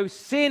there is no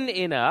sin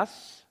in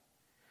us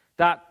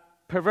that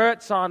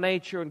perverts our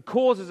nature and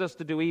causes us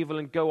to do evil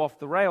and go off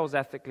the rails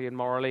ethically and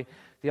morally.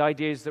 The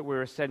idea is that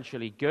we're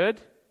essentially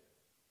good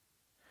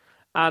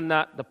and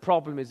that the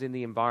problem is in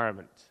the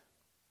environment.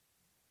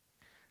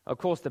 Of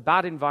course, the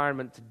bad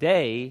environment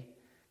today,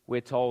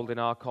 we're told in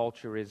our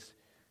culture, is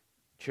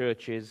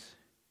churches,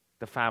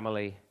 the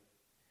family,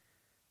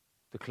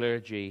 the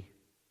clergy,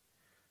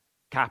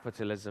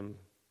 capitalism,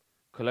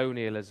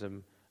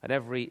 colonialism, and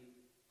every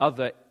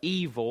other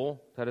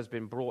evil that has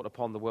been brought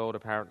upon the world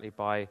apparently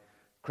by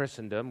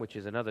Christendom, which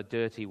is another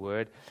dirty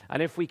word.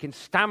 And if we can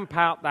stamp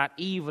out that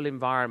evil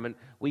environment,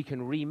 we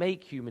can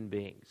remake human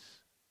beings,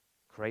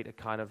 create a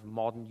kind of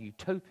modern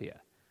utopia.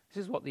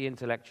 This is what the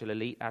intellectual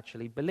elite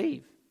actually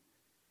believe.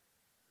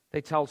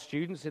 They tell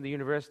students in the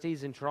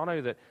universities in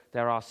Toronto that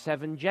there are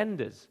 7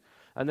 genders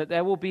and that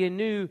there will be a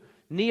new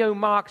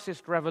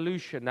neo-Marxist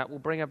revolution that will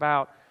bring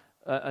about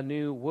a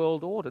new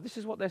world order. This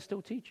is what they're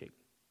still teaching.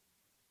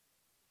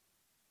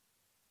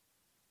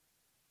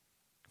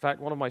 In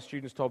fact, one of my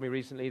students told me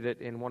recently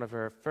that in one of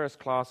her first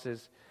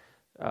classes,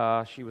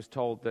 she was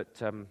told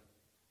that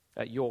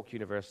at York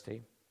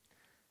University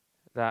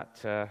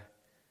that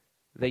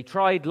they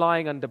tried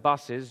lying under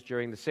buses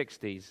during the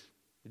 60s.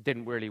 It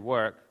didn't really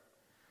work.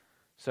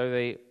 So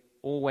they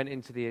all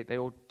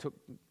took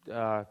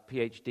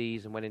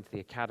PhDs and went into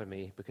the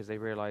academy because they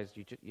realized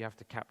you have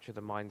to capture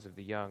the minds of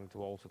the young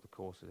to alter the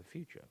course of the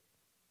future.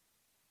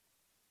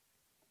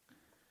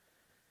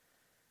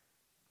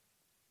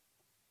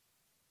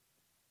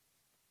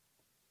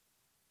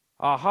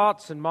 Our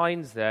hearts and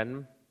minds,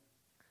 then,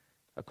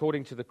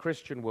 according to the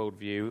Christian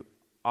worldview,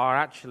 are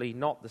actually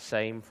not the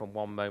same from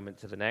one moment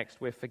to the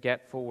next. We're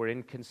forgetful, we're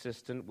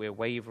inconsistent, we're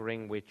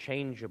wavering, we're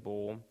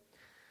changeable.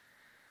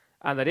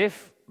 And that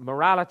if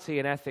morality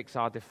and ethics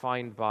are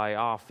defined by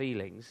our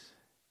feelings,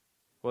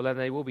 well, then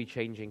they will be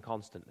changing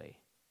constantly.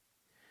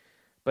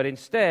 But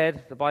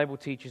instead, the Bible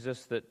teaches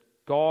us that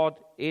God,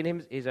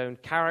 in his own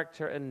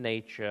character and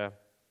nature,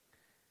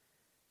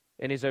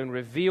 in his own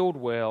revealed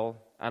will,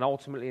 and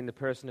ultimately in the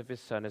person of his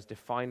Son, has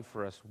defined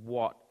for us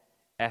what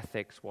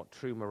ethics, what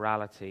true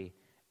morality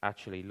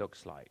actually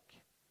looks like.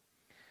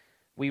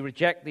 We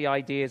reject the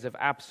ideas of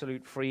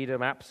absolute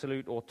freedom,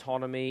 absolute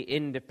autonomy,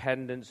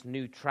 independence,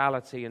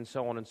 neutrality, and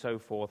so on and so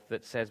forth,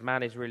 that says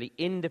man is really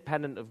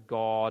independent of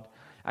God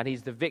and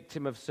he's the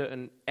victim of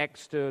certain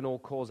external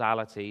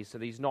causality, so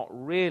that he's not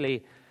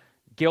really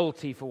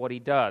guilty for what he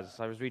does.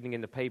 I was reading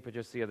in the paper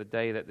just the other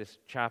day that this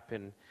chap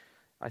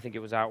I think it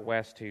was out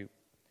west, who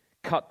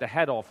cut the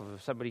head off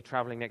of somebody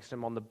traveling next to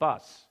him on the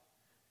bus.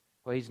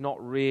 Well, he's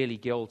not really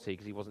guilty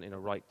because he wasn't in a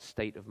right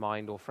state of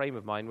mind or frame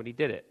of mind when he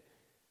did it.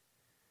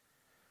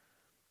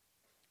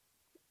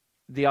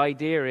 The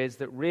idea is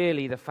that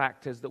really the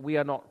fact is that we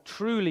are not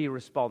truly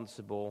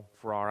responsible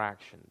for our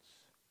actions.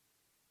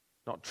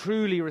 Not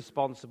truly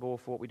responsible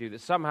for what we do.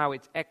 That somehow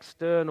it's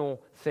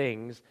external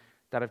things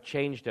that have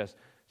changed us.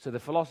 So the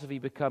philosophy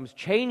becomes,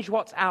 change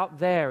what's out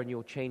there and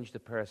you'll change the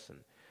person.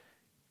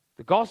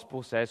 The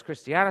gospel says,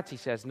 Christianity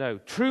says, no.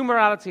 True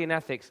morality and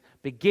ethics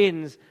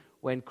begins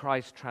when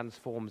Christ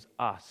transforms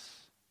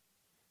us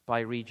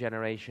by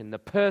regeneration. The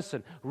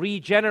person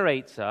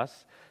regenerates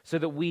us so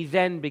that we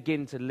then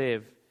begin to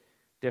live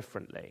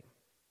differently.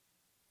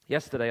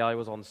 Yesterday I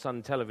was on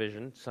Sun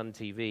Television, Sun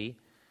TV,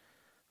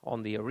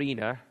 on the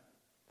Arena,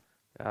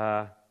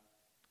 to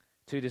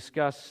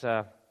discuss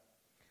a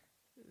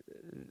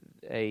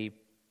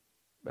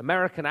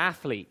American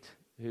athlete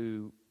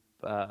who,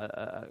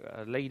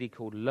 a lady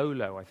called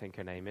Lolo, I think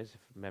her name is,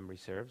 if memory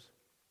serves.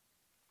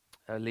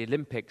 The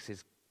Olympics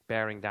is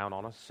bearing down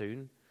on us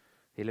soon,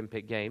 the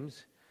Olympic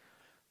Games.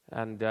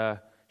 And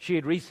she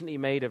had recently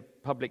made a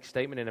public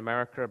statement in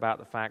America about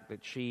the fact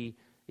that she,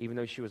 even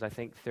though she was, I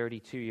think,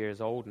 32 years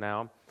old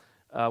now,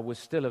 was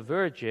still a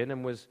virgin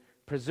and was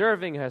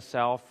preserving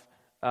herself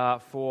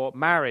for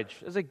marriage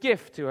as a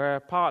gift to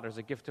her partner, as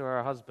a gift to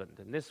her husband.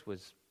 And this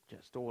was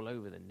just all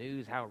over the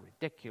news. How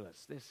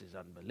ridiculous. This is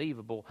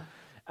unbelievable.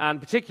 And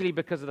particularly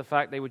because of the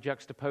fact they were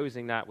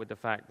juxtaposing that with the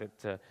fact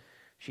that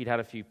she'd had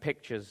a few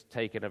pictures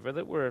taken of her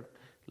that were a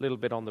little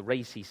bit on the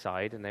racy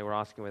side, and they were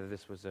asking whether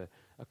this was a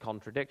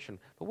contradiction.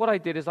 But what I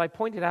did is I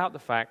pointed out the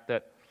fact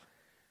that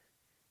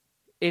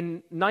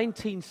in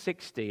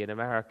 1960 in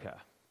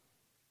America,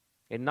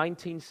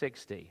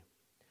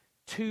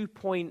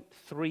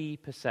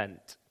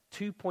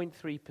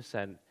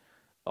 2.3%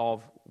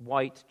 of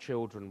white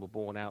children were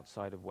born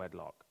outside of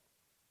wedlock.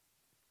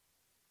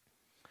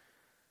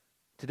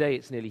 Today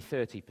it's nearly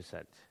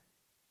 30%.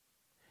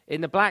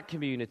 In the black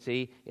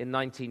community in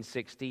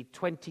 1960,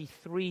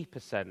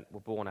 23% were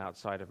born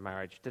outside of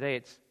marriage. Today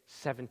it's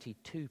 72%.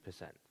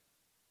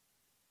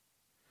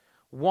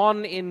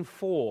 1 in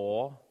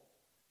 4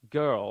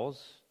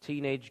 girls,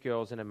 teenage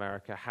girls in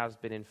America, has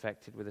been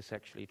infected with a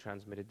sexually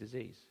transmitted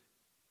disease.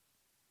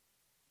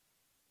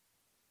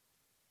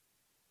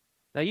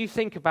 Now you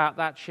think about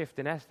that shift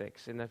in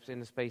ethics in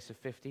the space of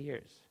 50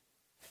 years.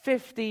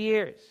 50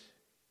 years.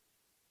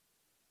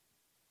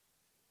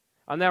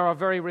 And there are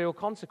very real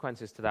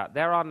consequences to that.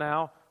 There are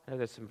now, I know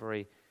there's some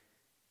very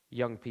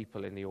young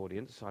people in the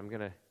audience, so I'm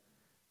going to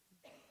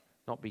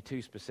not be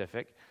too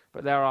specific,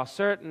 but there are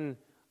certain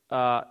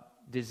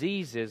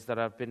diseases that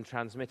have been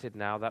transmitted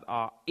now that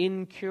are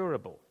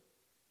incurable.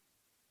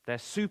 They're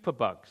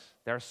superbugs.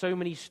 There are so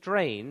many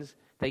strains,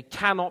 they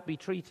cannot be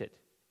treated.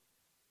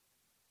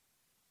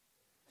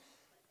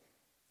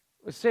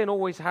 Sin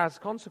always has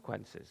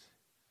consequences.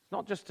 It's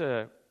not just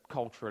a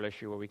cultural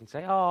issue where we can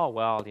say, oh,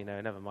 well,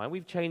 never mind.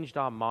 We've changed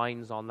our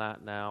minds on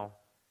that now.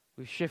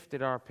 We've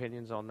shifted our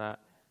opinions on that.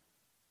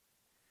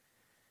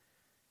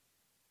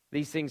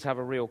 These things have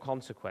a real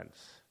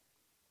consequence.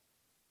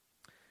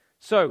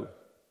 So,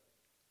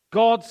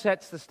 God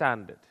sets the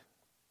standard.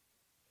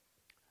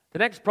 The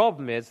next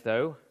problem is,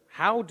 though,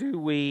 how do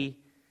we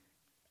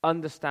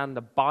understand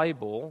the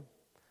Bible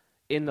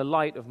in the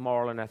light of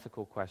moral and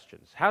ethical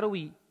questions? How do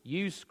we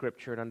use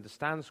Scripture and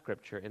understand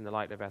Scripture in the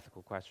light of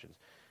ethical questions?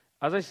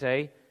 As I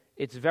say,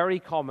 it's very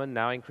common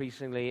now,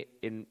 increasingly,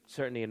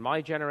 certainly in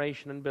my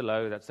generation and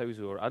below, that's those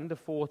who are under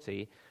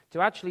 40,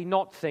 to actually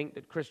not think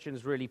that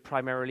Christians really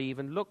primarily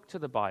even look to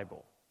the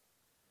Bible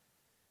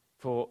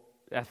for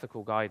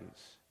ethical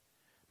guidance.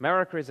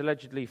 America is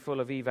allegedly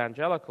full of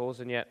evangelicals,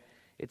 and yet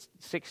it's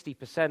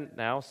 60%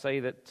 now say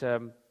that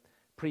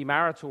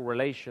premarital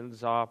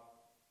relations are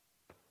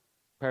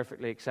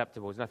perfectly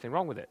acceptable. There's nothing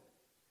wrong with it.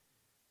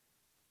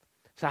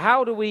 So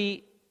how do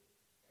we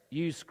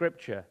use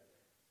Scripture?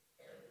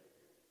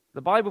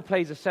 The Bible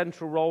plays a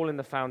central role in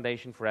the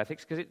foundation for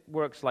ethics because it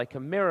works like a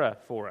mirror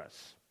for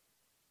us.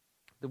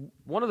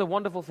 One of the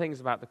wonderful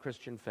things about the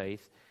Christian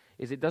faith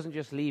is it doesn't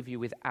just leave you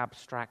with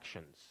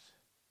abstractions.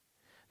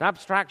 An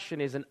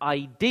abstraction is an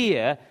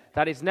idea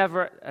that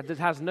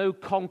has no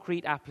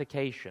concrete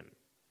application,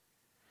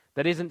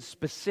 that isn't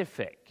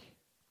specific.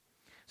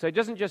 So it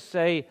doesn't just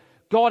say,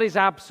 God is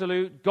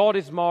absolute, God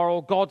is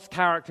moral, God's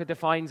character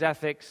defines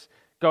ethics,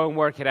 go and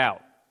work it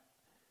out.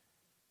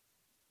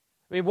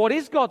 I mean, what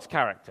is God's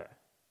character?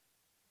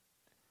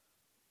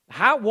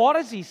 What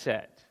has He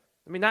said?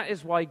 I mean, that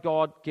is why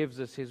God gives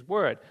us His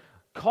word.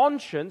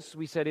 Conscience,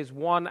 we said, is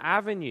one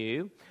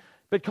avenue,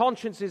 but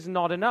conscience is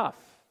not enough.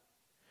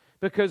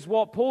 Because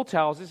what Paul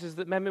tells us is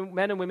that men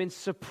and women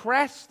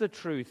suppress the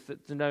truth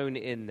that's known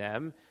in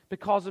them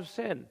because of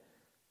sin.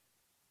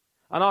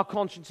 And our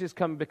consciences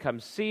can become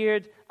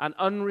seared and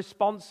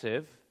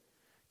unresponsive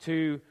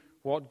to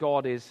what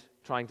God is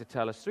trying to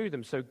tell us through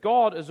them. So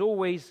God has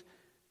always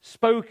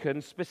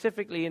spoken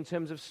specifically in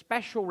terms of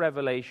special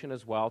revelation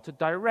as well to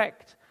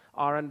direct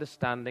our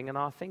understanding and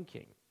our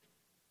thinking.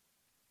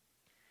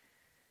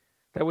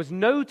 There was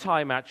no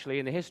time actually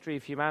in the history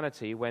of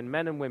humanity when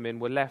men and women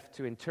were left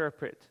to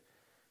interpret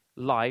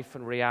life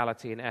and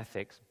reality and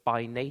ethics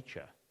by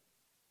nature.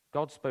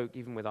 God spoke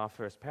even with our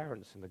first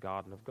parents in the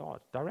garden of God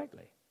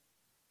directly.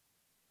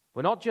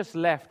 We're not just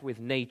left with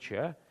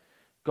nature.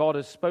 God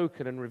has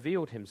spoken and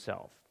revealed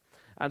Himself.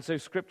 And so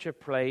Scripture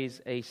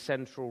plays a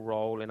central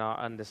role in our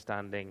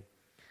understanding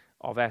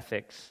of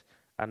ethics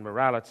and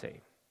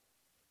morality.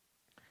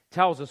 It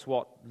tells us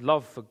what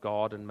love for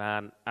God and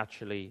man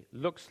actually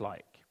looks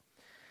like.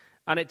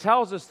 And it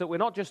tells us that we're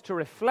not just to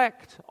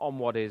reflect on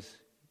what is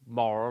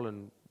moral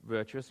and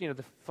virtuous.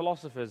 The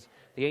philosophers,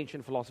 the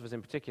ancient philosophers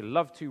in particular,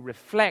 love to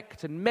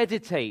reflect and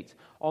meditate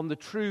on the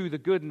true, the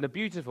good, and the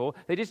beautiful.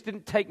 They just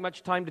didn't take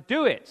much time to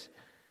do it.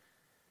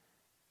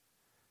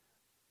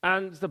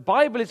 And the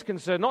Bible is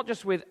concerned not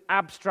just with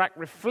abstract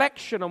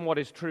reflection on what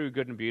is true,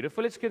 good, and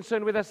beautiful. It's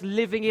concerned with us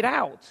living it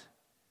out.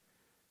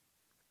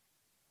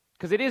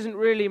 Because it isn't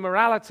really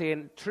morality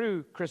and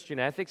true Christian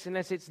ethics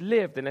unless it's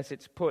lived, unless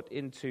it's put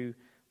into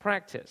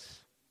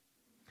practice.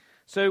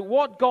 So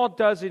what God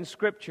does in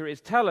Scripture is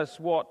tell us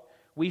what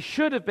we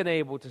should have been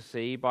able to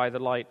see by the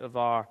light of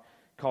our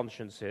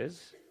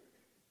consciences,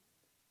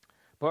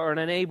 but are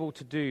unable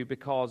to do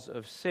because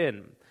of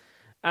sin.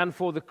 And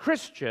for the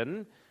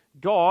Christian,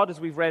 God, as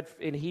we've read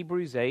in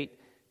Hebrews 8,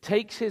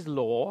 takes his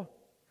law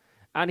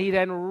and he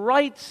then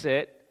writes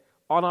it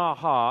on our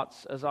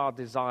hearts as our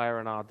desire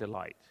and our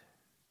delight,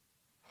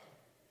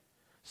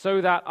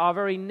 so that our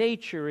very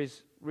nature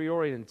is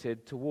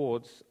reoriented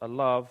towards a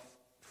love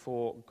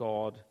for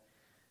God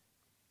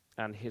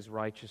and his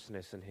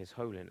righteousness and his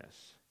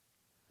holiness.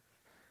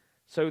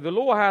 So the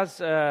law has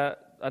a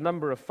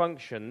number of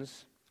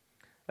functions.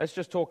 Let's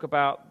just talk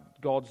about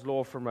God's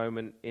law for a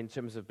moment in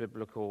terms of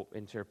biblical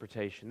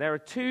interpretation. There are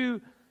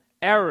two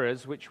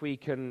errors which we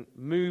can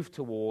move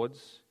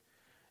towards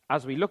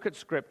as we look at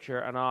Scripture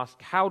and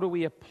ask, how do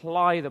we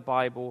apply the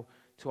Bible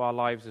to our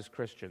lives as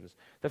Christians?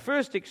 The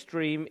first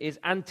extreme is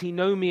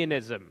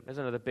antinomianism. There's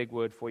another big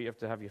word for you. You have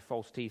to have your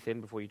false teeth in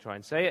before you try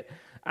and say it.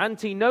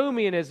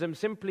 Antinomianism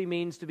simply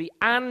means to be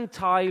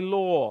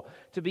anti-law,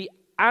 to be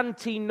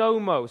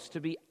antinomos,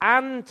 to be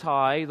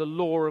anti the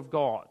law of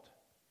God.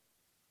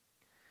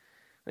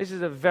 This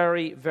is a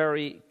very,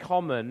 very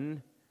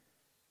common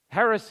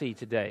heresy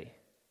today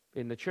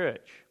in the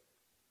church,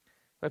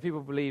 where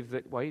people believe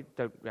that, well,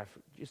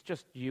 it's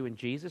just you and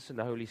Jesus and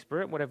the Holy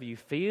Spirit. Whatever you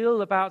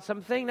feel about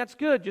something, that's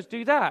good. Just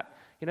do that.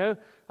 The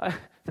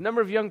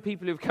number of young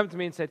people who've come to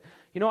me and said,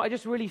 I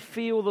just really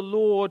feel the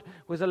Lord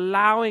was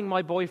allowing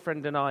my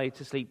boyfriend and I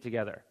to sleep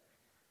together.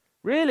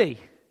 Really?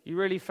 You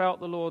really felt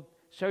the Lord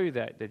show you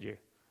that, did you?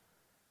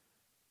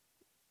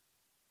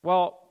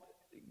 Well,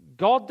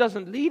 God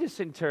doesn't lead us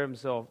in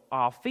terms of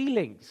our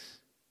feelings.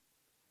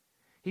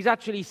 He's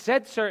actually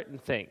said certain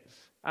things.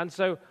 And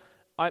so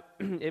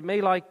it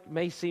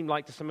may seem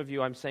like to some of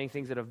you I'm saying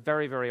things that are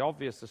very, very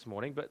obvious this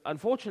morning, but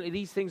unfortunately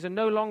these things are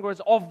no longer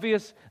as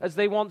obvious as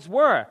they once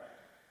were.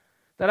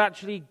 That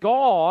actually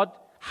God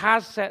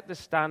has set the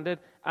standard,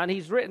 and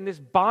he's written this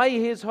by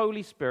his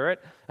Holy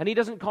Spirit, and he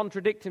doesn't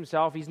contradict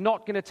himself. He's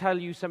not going to tell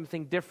you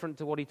something different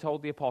to what he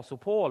told the Apostle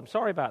Paul. I'm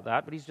sorry about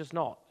that, but he's just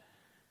not.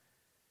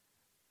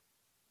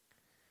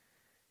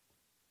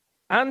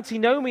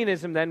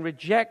 Antinomianism then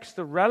rejects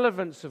the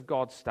relevance of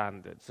God's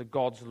standards, of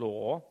God's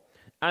law,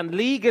 and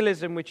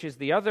legalism, which is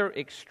the other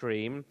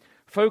extreme,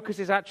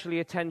 focuses actually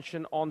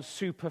attention on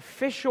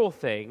superficial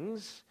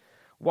things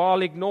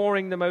while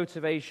ignoring the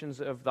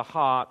motivations of the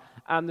heart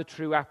and the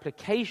true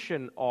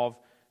application of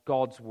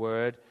God's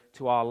word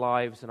to our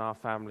lives and our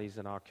families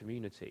and our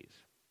communities.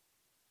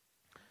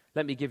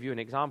 Let me give you an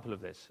example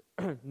of this.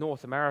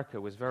 North America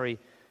was very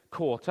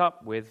caught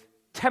up with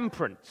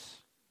temperance.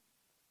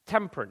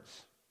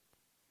 Temperance.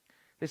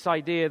 This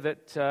idea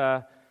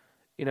that,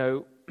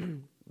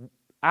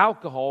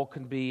 alcohol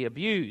can be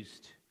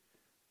abused,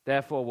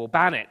 therefore we'll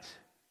ban it.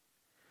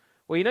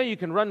 Well, you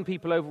can run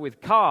people over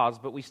with cars,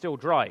 but we still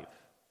drive.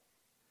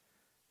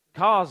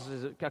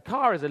 A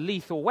car is a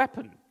lethal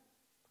weapon,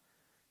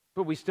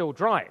 but we still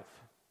drive.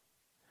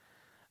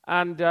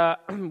 And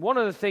one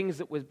of the things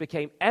that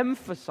became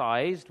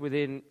emphasized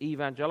within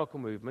evangelical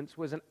movements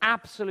was an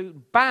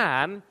absolute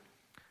ban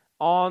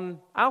on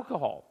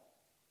alcohol,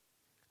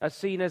 as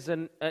seen as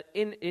an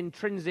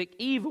intrinsic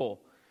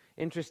evil.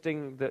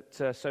 Interesting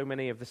that so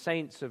many of the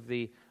saints of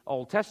the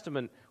Old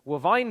Testament were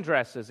vine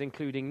dressers,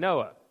 including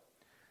Noah.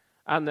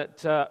 And that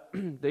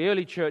the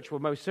early church were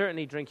most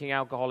certainly drinking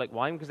alcoholic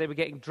wine because they were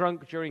getting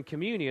drunk during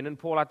communion, and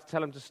Paul had to tell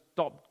them to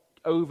stop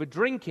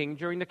over-drinking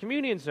during the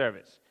communion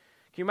service.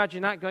 Can you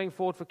imagine that, going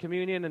forward for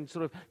communion and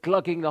sort of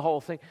glugging the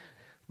whole thing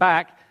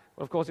back?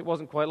 Well, of course, it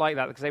wasn't quite like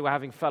that because they were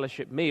having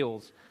fellowship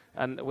meals.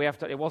 And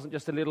it wasn't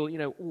just a little,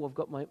 I've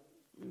got my,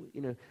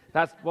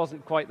 that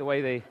wasn't quite the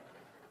way they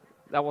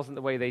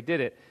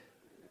did it.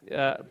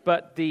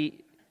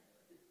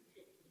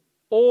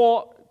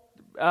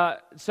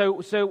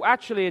 So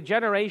actually a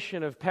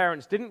generation of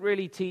parents didn't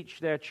really teach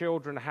their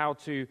children how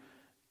to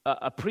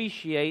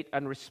appreciate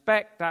and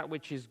respect that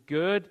which is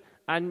good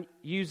and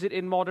use it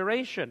in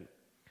moderation.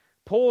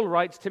 Paul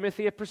writes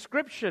Timothy a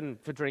prescription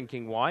for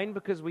drinking wine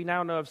because we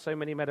now know of so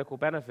many medical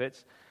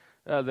benefits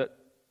that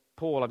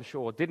Paul, I'm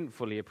sure, didn't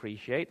fully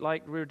appreciate,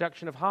 like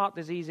reduction of heart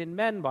disease in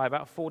men by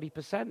about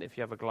 40% if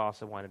you have a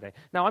glass of wine a day.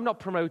 Now, I'm not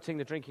promoting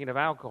the drinking of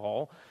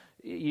alcohol.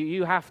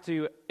 You have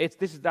to.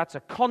 That's a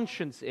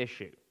conscience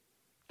issue.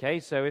 Okay,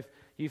 so if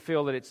you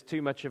feel that it's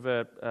too much of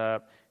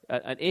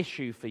an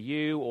issue for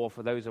you or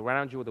for those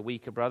around you or the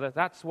weaker brother,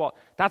 that's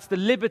the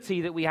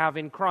liberty that we have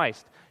in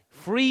Christ.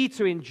 Free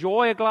to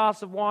enjoy a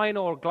glass of wine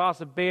or a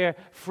glass of beer,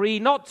 free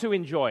not to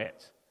enjoy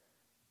it.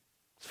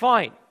 It's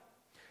fine.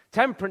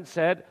 Temperance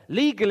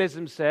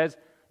legalism says,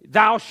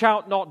 thou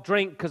shalt not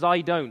drink because I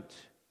don't.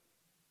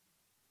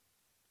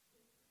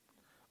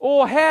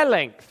 Or hair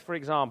length, for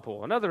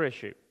example, another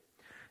issue.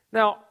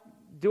 Now,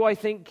 do I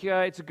think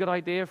it's a good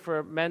idea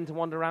for men to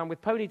wander around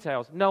with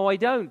ponytails? No, I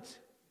don't.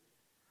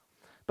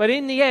 But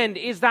in the end,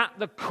 is that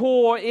the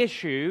core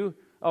issue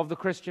of the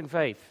Christian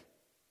faith?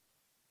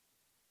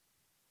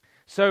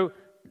 So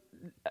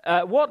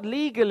what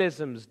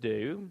legalisms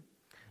do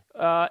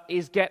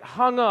is get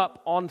hung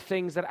up on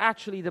things that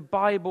actually the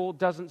Bible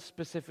doesn't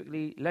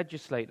specifically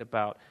legislate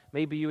about.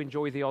 Maybe you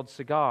enjoy the odd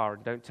cigar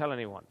and don't tell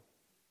anyone.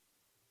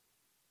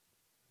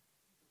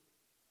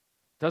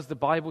 Does the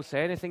Bible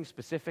say anything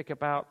specific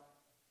about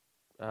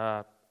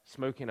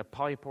smoking a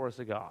pipe or a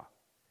cigar?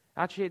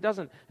 Actually, it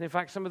doesn't. And in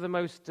fact, some of the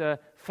most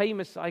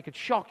famous, I could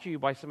shock you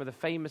by some of the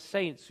famous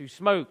saints who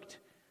smoked.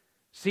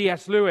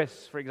 C.S.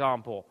 Lewis, for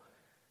example.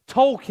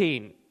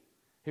 Tolkien,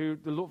 who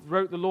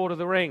wrote The Lord of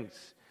the Rings.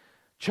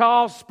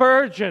 Charles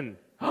Spurgeon,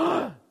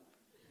 the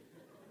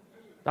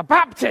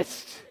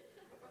Baptist.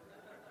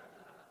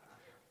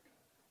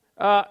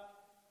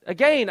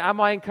 Again,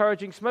 am I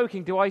encouraging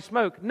smoking? Do I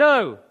smoke?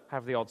 No.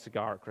 Have the odd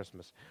cigar at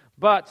Christmas.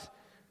 But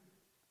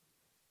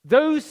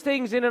those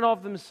things in and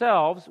of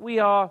themselves, we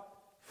are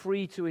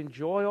free to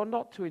enjoy or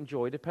not to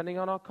enjoy, depending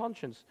on our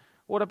conscience.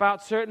 What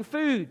about certain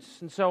foods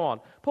and so on?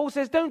 Paul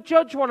says, don't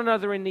judge one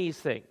another in these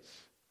things.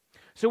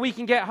 So we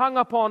can get hung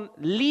up on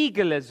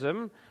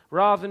legalism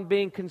rather than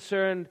being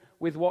concerned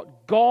with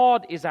what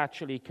God is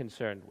actually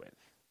concerned with.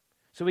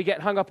 So we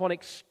get hung up on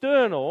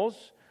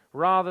externals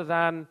rather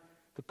than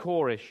the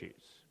core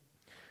issues.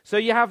 So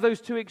you have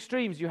those two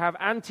extremes. You have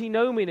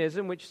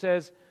antinomianism, which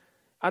says,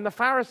 and the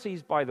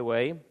Pharisees, by the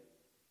way,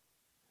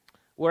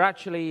 were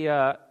actually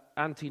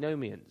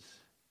antinomians.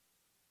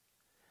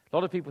 A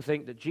lot of people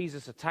think that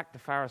Jesus attacked the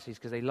Pharisees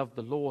because they loved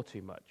the law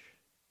too much.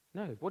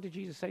 No, what did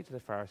Jesus say to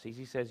the Pharisees?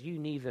 He says, you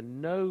neither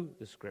know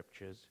the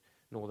Scriptures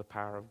nor the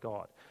power of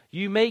God.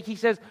 You make, he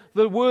says,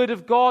 the word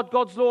of God,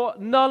 God's law,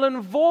 null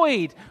and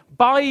void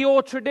by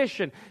your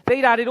tradition.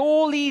 They'd added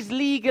all these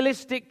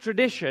legalistic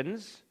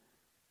traditions,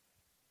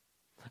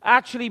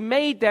 actually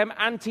made them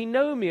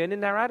antinomian in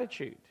their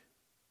attitude.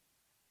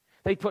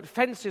 They put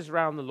fences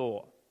around the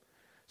law.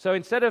 So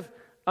instead of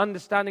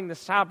understanding the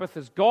Sabbath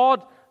as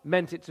God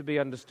meant it to be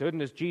understood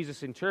and as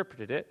Jesus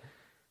interpreted it,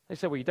 they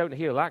said, well, you don't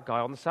heal that guy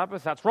on the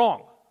Sabbath. That's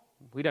wrong.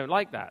 We don't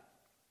like that.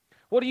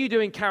 What are you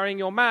doing carrying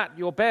your mat,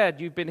 your bed?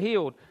 You've been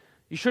healed.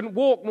 You shouldn't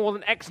walk more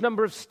than X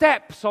number of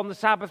steps on the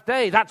Sabbath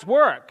day. That's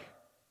work.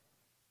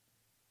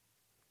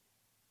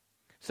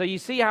 So you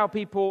see how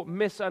people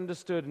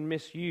misunderstood and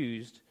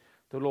misused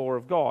the law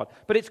of God.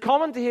 But it's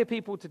common to hear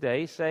people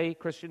today say,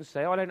 Christians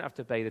say, oh, I don't have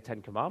to obey the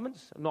 10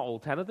 Commandments. Not all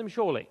 10 of them,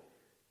 surely. In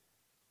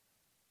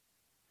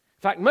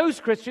fact,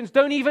 most Christians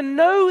don't even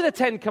know the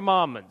 10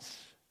 Commandments.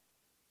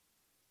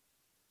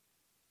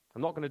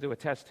 I'm not going to do a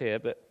test here,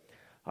 but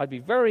I'd be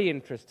very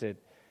interested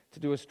to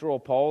do a straw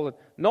poll and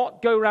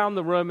not go around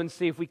the room and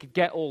see if we could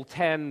get all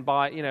 10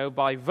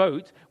 by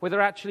vote,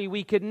 whether actually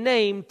we could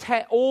name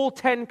all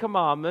 10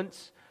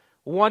 Commandments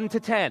 1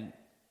 to 10.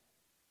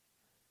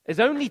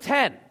 There's only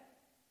 10.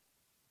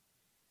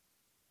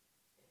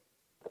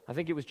 I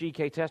think it was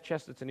G.K.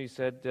 Chesterton who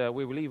said,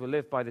 we will either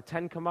live by the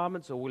 10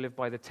 Commandments or we'll live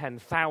by the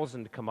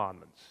 10,000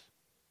 Commandments.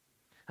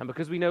 And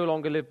because we no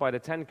longer live by the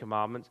 10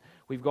 Commandments,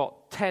 we've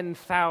got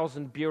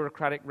 10,000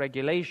 bureaucratic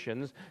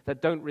regulations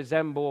that don't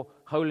resemble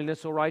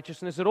holiness or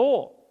righteousness at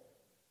all.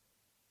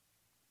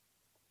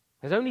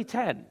 There's only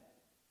 10.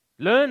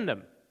 Learn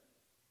them.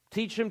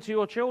 Teach them to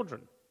your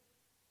children.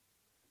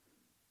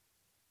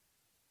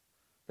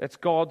 That's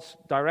God's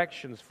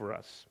directions for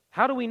us.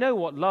 How do we know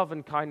what love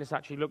and kindness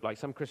actually look like?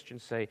 Some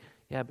Christians say,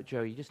 yeah, but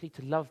Joe, you just need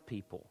to love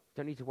people.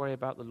 Don't need to worry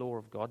about the law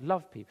of God.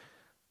 Love people.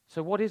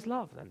 So what is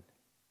love then?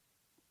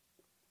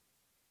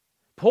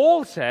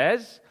 Paul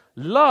says,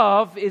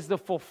 love is the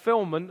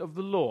fulfillment of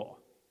the law.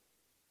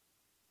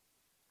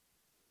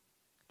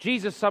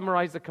 Jesus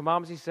summarized the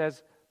commandments. He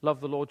says,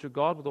 love the Lord your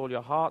God with all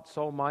your heart,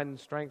 soul, mind, and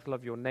strength.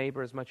 Love your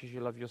neighbor as much as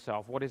you love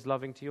yourself. What is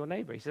loving to your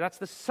neighbor? He said, that's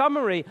the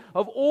summary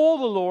of all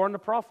the law and the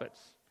prophets.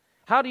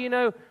 How do you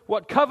know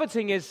what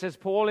coveting is, says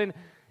Paul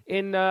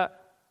in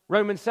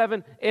Romans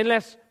 7,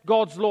 unless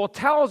God's law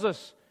tells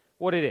us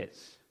what it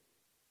is?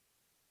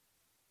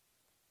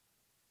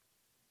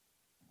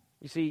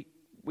 You see,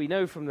 we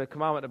know from the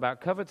commandment about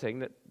coveting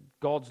that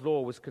God's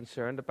law was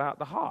concerned about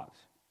the heart.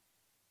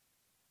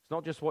 It's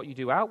not just what you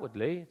do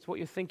outwardly, it's what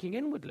you're thinking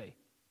inwardly.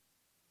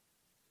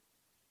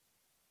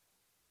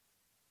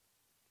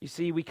 You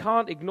see, we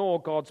can't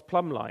ignore God's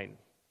plumb line.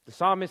 The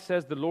psalmist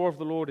says, the law of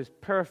the Lord is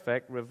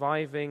perfect,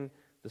 reviving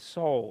the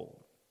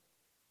soul.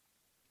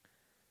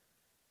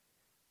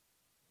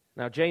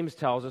 Now, James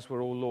tells us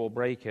we're all law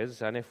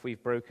breakers, and if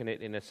we've broken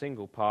it in a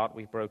single part,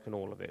 we've broken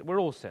all of it. We're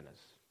all sinners.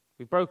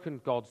 We've broken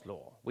God's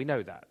law. We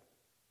know that.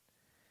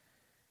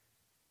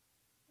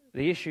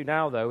 The issue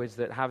now, though, is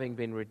that having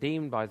been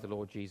redeemed by the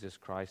Lord Jesus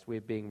Christ,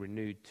 we're being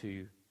renewed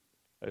to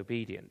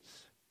obedience.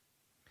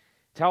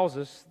 Tells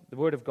us, the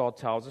Word of God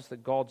tells us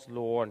that God's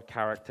law and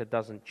character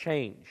doesn't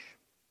change.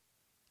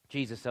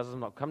 Jesus says, I've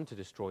not come to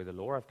destroy the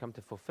law, I've come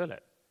to fulfill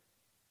it.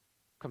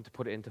 I've come to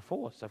put it into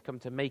force. I've come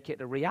to make it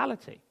a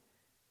reality,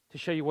 to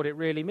show you what it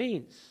really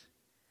means.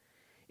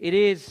 It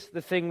is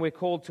the thing we're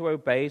called to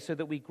obey so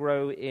that we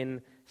grow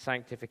in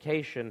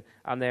sanctification,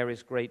 and there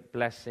is great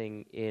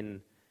blessing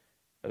in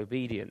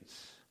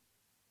obedience.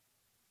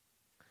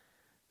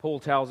 Paul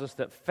tells us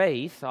that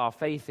faith, our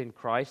faith in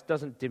Christ,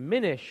 doesn't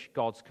diminish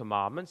God's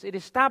commandments. It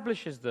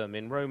establishes them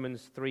in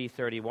Romans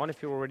 3:31.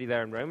 If you're already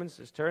there in Romans,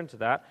 let's turn to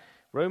that.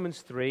 Romans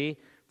 3,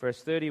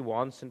 verse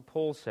 31, St.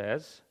 Paul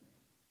says,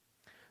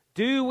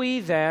 "Do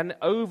we then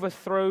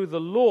overthrow the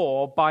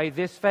law by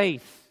this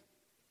faith?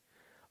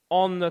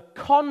 On the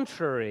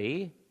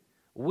contrary,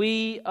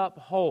 we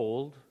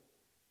uphold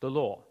the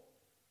law."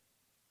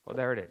 Well,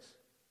 there it is.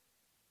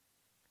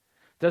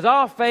 Does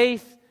our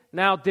faith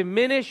now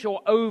diminish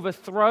or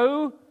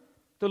overthrow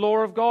the law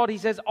of God? He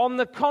says, on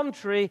the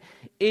contrary,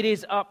 it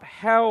is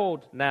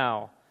upheld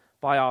now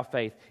by our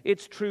faith.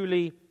 It's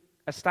truly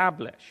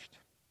established.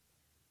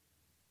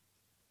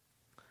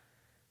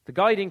 The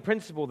guiding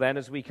principle then,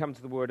 as we come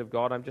to the Word of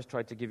God, I'm just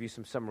trying to give you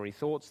some summary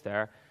thoughts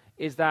there,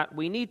 is that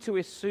we need to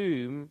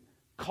assume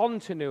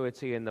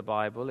continuity in the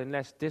Bible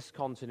unless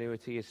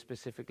discontinuity is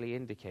specifically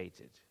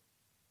indicated.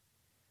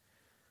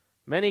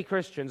 Many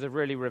Christians have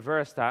really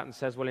reversed that and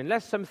says, well,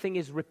 unless something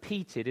is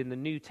repeated in the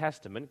New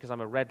Testament, because I'm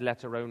a red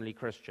letter only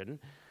Christian,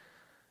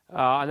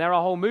 and there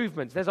are whole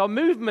movements. There's a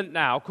movement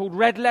now called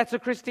red letter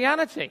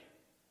Christianity.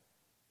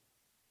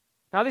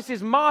 Now this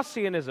is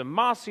Marcionism.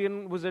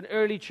 Marcion was an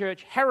early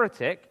church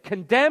heretic,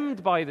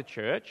 condemned by the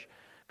church,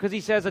 because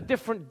he says a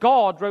different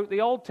God wrote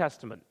the Old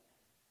Testament.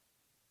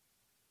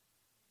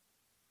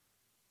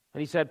 And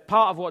he said,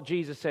 part of what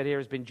Jesus said here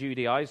has been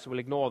Judaized, so we'll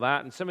ignore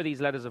that. And some of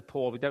these letters of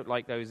Paul, we don't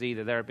like those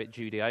either. They're a bit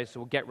Judaized, so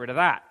we'll get rid of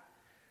that.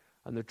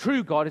 And the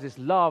true God is this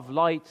love,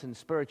 light, and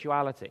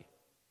spirituality.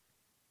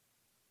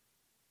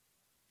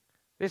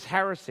 This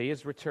heresy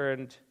has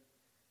returned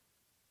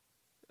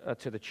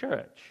to the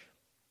church.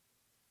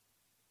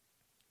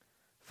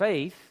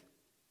 Faith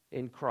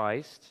in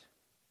Christ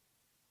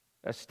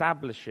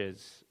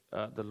establishes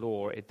the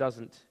law. It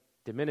doesn't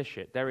diminish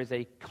it. There is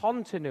a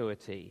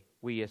continuity,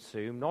 we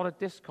assume, not a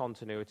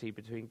discontinuity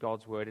between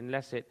God's word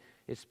unless it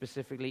is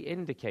specifically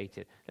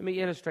indicated. Let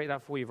me illustrate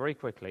that for you very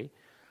quickly.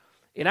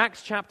 In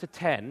Acts chapter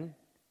 10,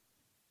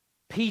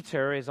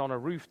 Peter is on a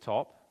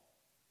rooftop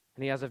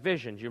and he has a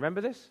vision. Do you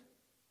remember this?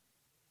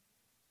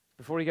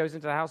 Before he goes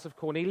into the house of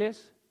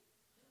Cornelius?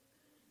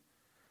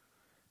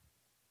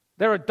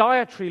 There are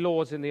dietary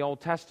laws in the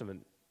Old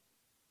Testament.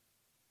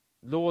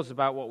 Laws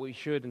about what we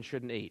should and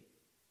shouldn't eat.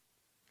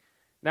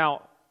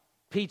 Now,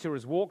 Peter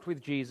has walked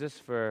with Jesus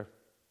for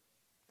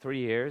 3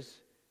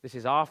 years. This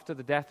is after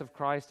the death of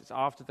Christ. It's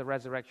after the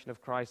resurrection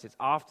of Christ. It's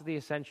after the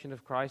ascension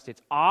of Christ.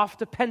 It's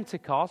after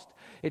Pentecost.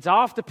 It's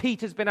after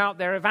Peter's been out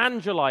there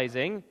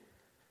evangelizing.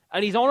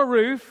 And he's on a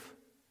roof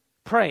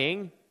praying.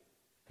 And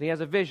he has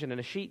a vision. And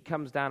a sheet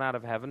comes down out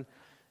of heaven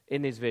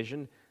in his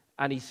vision.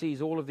 And he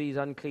sees all of these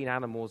unclean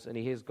animals. And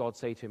he hears God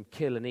say to him,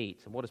 kill and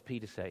eat. And what does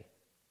Peter say?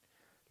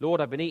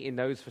 Lord, I've been eating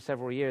those for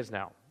several years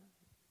now.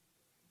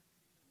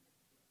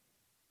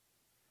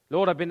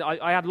 Lord,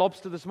 I had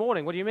lobster this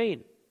morning. What do you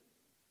mean?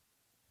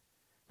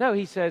 No,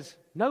 he says,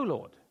 no,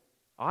 Lord,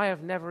 I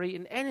have never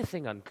eaten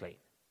anything unclean.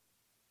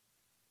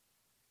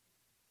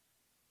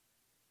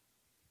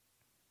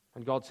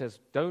 And God says,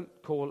 don't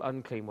call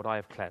unclean what I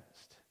have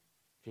cleansed.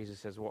 Jesus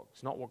says,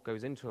 it's not what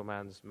goes into a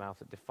man's mouth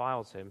that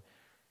defiles him,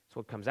 it's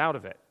what comes out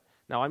of it.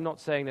 Now, I'm not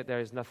saying that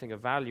there is nothing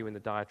of value in the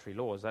dietary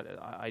laws.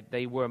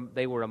 They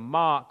were a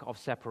mark of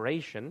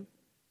separation.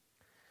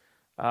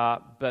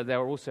 But there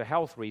are also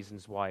health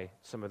reasons why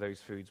some of those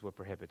foods were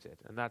prohibited.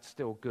 And that's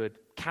still good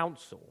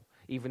counsel,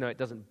 even though it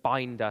doesn't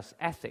bind us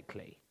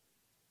ethically.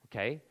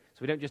 Okay? So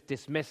we don't just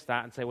dismiss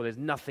that and say, well, there's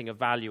nothing of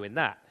value in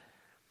that.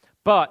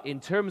 But in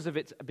terms of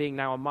it being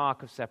now a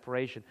mark of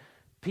separation,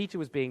 Peter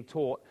was being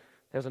taught,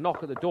 there's a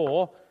knock at the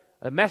door,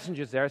 a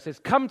messenger's there, it says,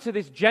 come to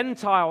this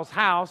Gentile's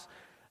house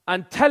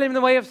and tell him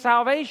the way of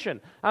salvation.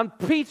 And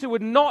Peter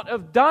would not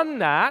have done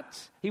that.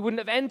 He wouldn't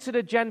have entered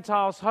a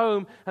Gentile's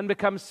home and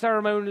become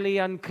ceremonially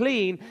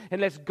unclean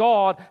unless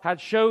God had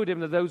showed him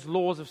that those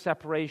laws of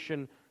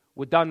separation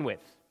were done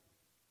with.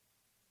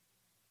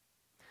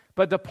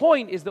 But the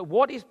point is that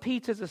what is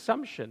Peter's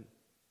assumption?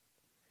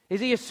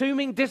 Is he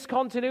assuming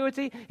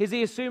discontinuity? Is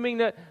he assuming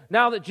that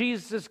now that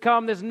Jesus has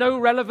come, there's no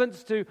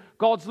relevance to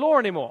God's law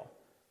anymore?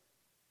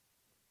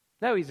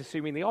 No, he's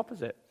assuming the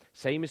opposite.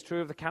 Same is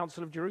true of the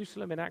Council of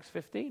Jerusalem in Acts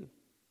 15.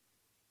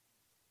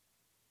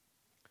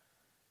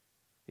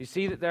 You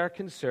see that their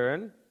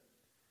concern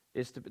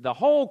is the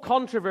whole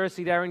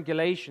controversy there in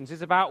Galatians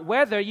is about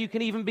whether you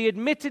can even be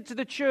admitted to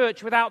the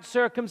church without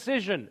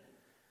circumcision.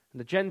 And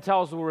the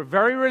Gentiles were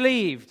very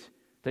relieved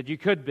that you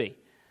could be.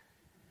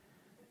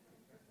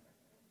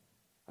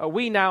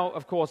 We now,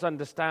 of course,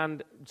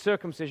 understand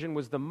circumcision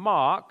was the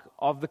mark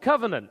of the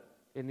covenant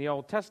in the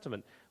Old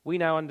Testament. We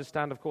now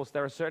understand, of course,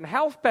 there are certain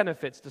health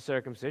benefits to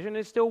circumcision, and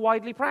it's still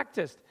widely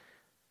practiced.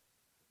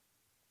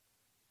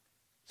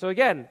 So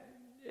again,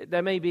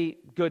 there may be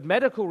good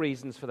medical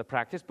reasons for the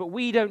practice, but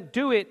we don't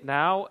do it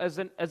now as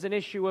an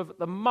issue of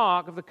the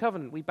mark of the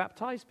covenant. We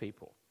baptize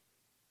people.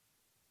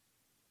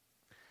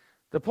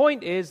 The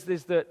point is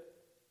that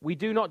we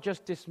do not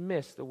just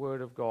dismiss the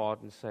Word of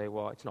God and say,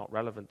 well, it's not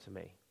relevant to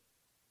me,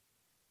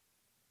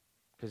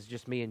 because it's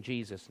just me and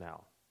Jesus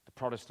now. The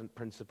Protestant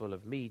principle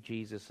of me,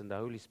 Jesus, and the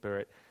Holy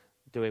Spirit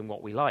doing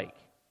what we like.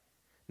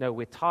 No,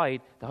 we're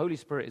tied. The Holy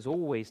Spirit is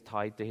always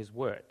tied to his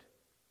word,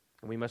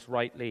 and we must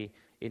rightly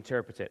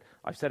interpret it.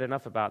 I've said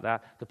enough about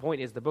that. The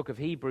point is the book of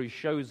Hebrews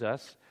shows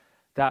us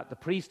that the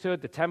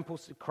priesthood, the temple,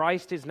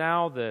 Christ is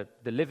now the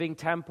living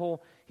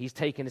temple. He's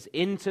taken us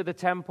into the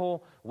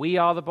temple. We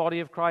are the body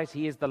of Christ.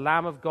 He is the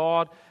Lamb of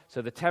God.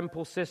 So the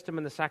temple system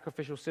and the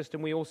sacrificial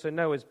system we also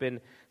know has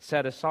been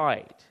set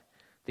aside.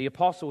 The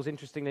apostles,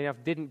 interestingly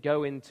enough, didn't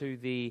go into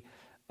the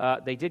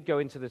they did go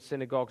into the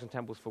synagogues and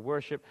temples for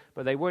worship,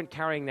 but they weren't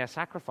carrying their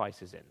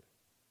sacrifices in.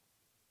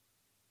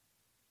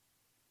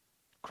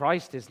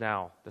 Christ is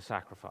now the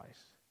sacrifice.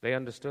 They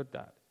understood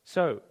that.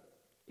 So,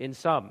 in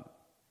sum,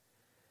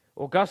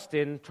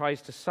 Augustine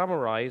tries to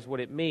summarize what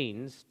it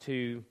means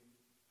to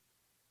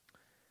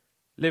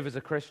live as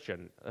a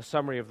Christian, a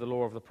summary of the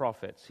law of the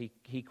prophets.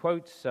 He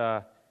quotes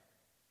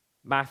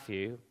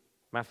Matthew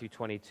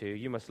 22,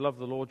 "You must love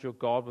the Lord your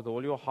God with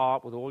all your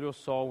heart, with all your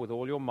soul, with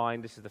all your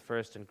mind. This is the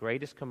first and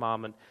greatest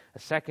commandment. A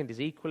second is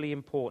equally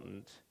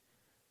important.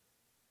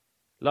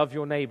 Love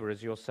your neighbor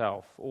as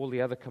yourself. All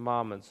the other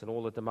commandments and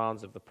all the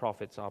demands of the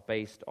prophets are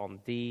based on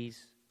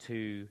these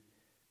two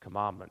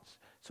commandments."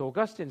 So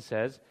Augustine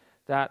says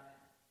that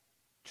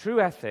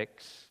true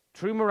ethics,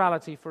 true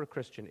morality for a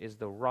Christian is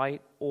the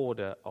right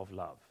order of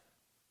love.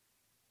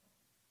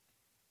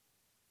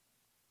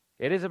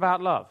 It is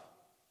about love.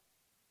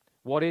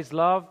 What is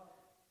love?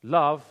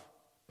 Love,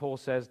 Paul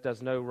says,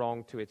 does no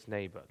wrong to its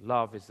neighbor.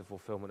 Love is the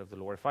fulfillment of the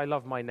law. If I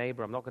love my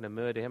neighbor, I'm not going to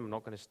murder him. I'm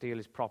not going to steal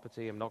his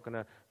property. I'm not going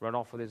to run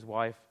off with his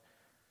wife.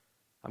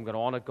 I'm going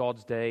to honor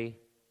God's day.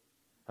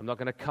 I'm not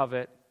going to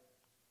covet,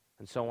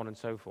 and so on and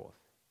so forth.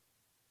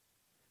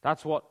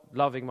 That's what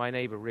loving my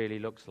neighbor really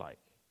looks like.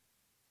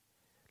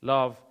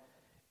 Love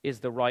is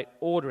the right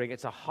ordering.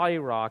 It's a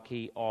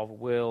hierarchy of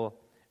will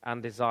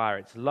and desire.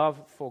 It's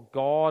love for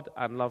God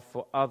and love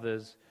for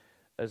others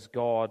as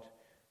God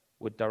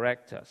would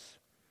direct us.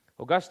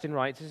 Augustine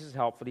writes, this is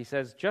helpful, he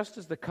says, "Just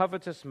as the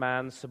covetous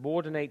man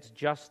subordinates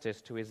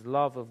justice to his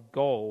love of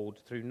gold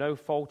through no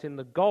fault in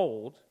the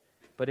gold,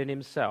 but in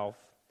himself,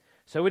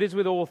 so it is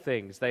with all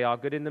things. They are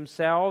good in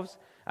themselves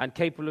and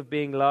capable of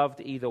being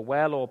loved either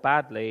well or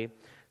badly.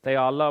 They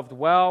are loved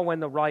well when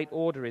the right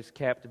order is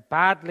kept,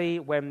 badly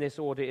when this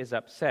order is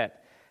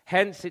upset.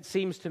 Hence, it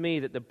seems to me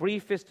that the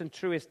briefest and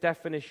truest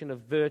definition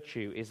of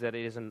virtue is that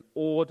it is an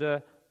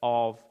order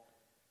of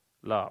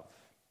love.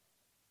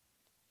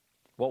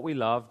 What we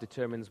love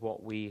determines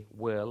what we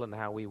will and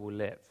how we will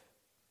live."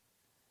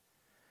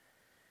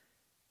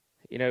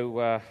 You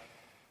know,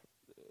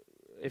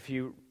 if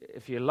you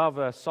love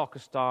a soccer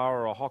star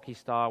or a hockey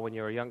star when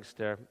you're a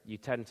youngster, you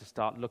tend to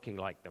start looking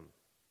like them.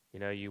 You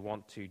know, you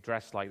want to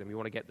dress like them. You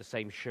want to get the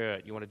same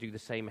shirt. You want to do the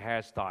same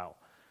hairstyle.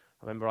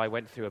 I remember I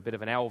went through a bit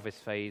of an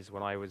Elvis phase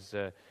when I was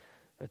a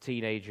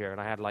teenager,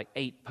 and I had like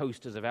 8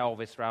 posters of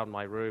Elvis around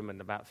my room and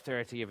about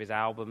 30 of his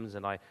albums,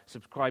 and I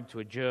subscribed to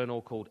a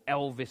journal called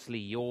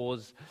Elvisly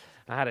Yours.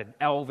 I had an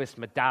Elvis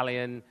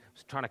medallion. I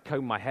was trying to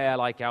comb my hair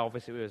like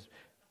Elvis. It was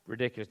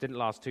ridiculous. Didn't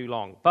last too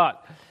long.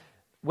 But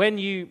when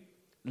you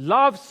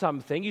love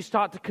something, you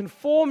start to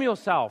conform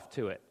yourself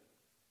to it.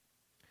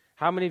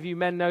 How many of you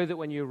men know that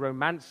when you're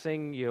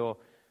romancing your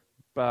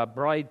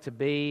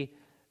bride-to-be,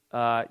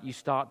 you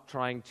start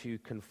trying to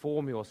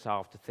conform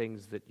yourself to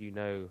things that you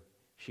know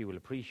she will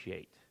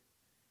appreciate,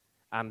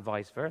 and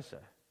vice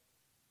versa.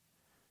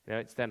 You know,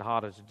 it's then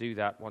harder to do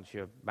that once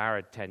you're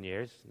married 10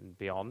 years and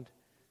beyond,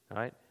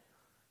 right?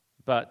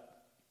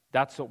 But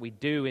that's what we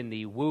do in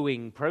the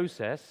wooing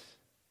process,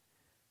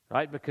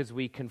 right? Because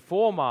we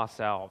conform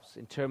ourselves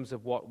in terms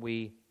of what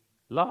we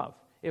love.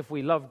 If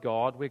we love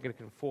God, we're going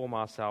to conform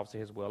ourselves to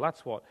his will.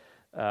 That's what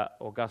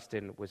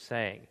Augustine was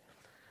saying.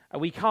 And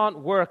we can't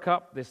work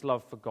up this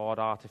love for God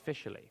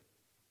artificially.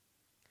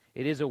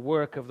 It is a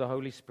work of the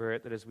Holy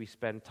Spirit that as we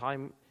spend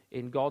time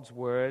in God's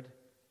Word,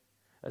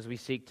 as we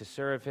seek to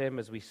serve him,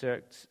 as we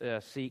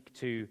seek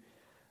to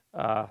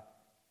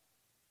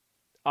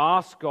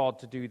ask God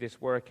to do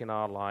this work in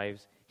our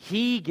lives,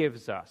 he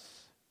gives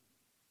us,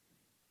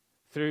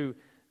 through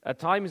at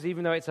times,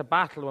 even though it's a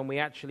battle, when we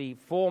actually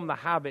form the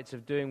habits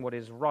of doing what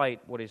is right,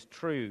 what is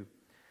true,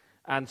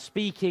 and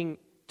speaking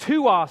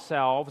to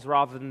ourselves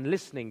rather than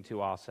listening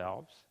to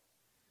ourselves,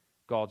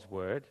 God's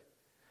Word,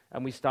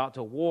 and we start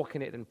to walk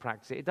in it and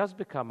practice it, it does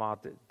become our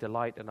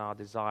delight and our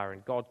desire,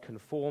 and God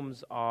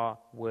conforms our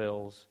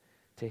wills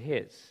to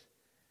his.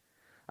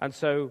 And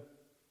so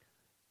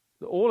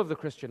all of the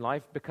Christian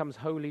life becomes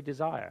holy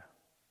desire.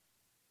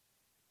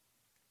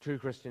 True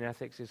Christian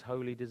ethics is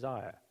holy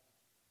desire,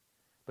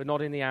 but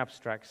not in the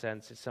abstract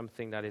sense. It's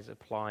something that is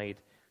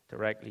applied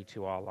directly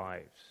to our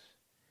lives.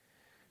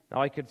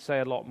 Now, I could say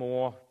a lot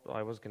more.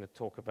 I was going to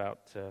talk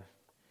about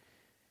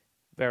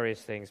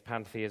various things,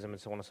 pantheism and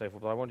so on and so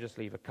forth, but I want to just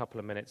leave a couple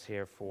of minutes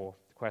here for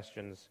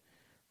questions.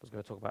 I was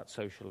going to talk about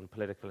social and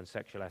political and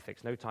sexual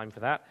ethics. No time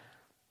for that.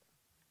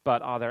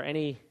 But are there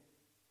any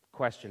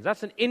questions?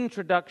 That's an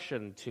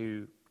introduction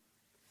to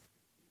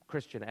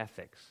Christian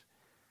ethics,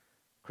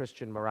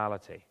 Christian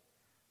morality.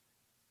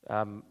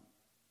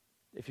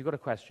 If you've got a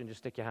question, just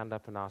stick your hand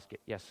up and ask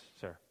it. Yes,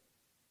 sir.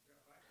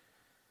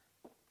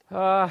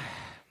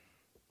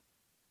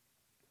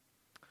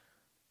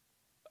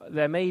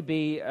 There may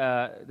be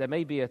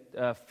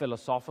a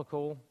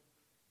philosophical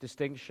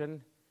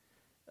distinction.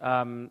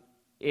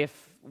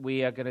 If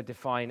we are going to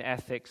define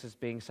ethics as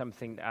being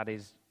something that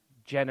is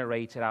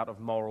generated out of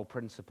moral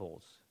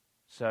principles.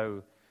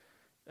 So,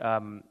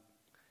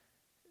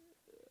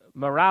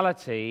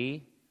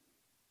 morality,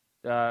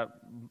 the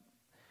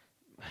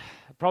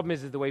problem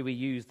is the way we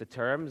use the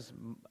terms,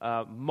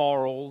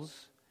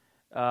 morals,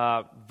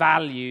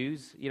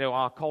 values.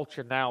 Our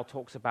culture now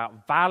talks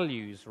about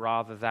values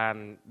rather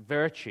than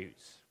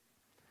virtues.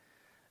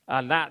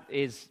 And that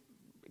is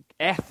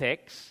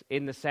ethics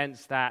in the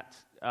sense that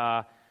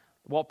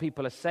what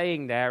people are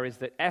saying there is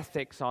that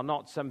ethics are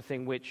not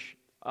something which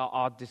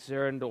are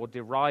discerned or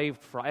derived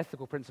from,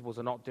 ethical principles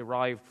are not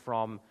derived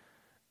from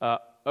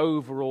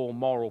overall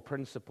moral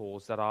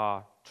principles that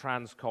are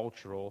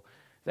transcultural.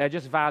 They're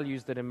just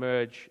values that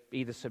emerge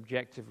either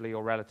subjectively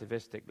or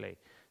relativistically.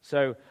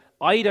 So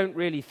I don't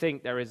really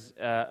think there is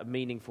a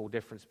meaningful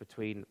difference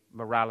between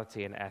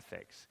morality and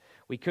ethics.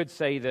 We could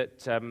say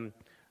that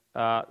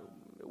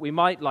we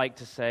might like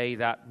to say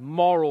that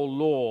moral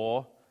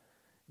law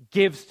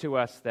gives to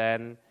us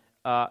then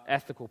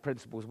ethical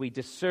principles. We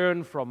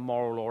discern from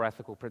moral or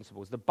ethical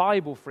principles. The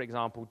Bible, for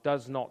example,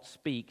 does not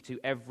speak to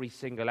every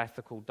single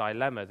ethical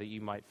dilemma that you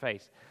might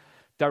face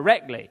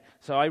directly.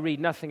 So I read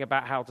nothing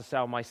about how to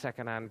sell my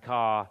second-hand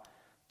car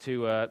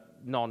to a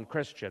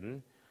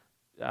non-Christian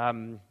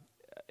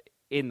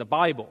in the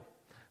Bible.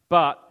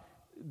 But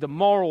the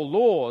moral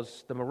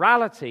laws, the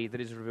morality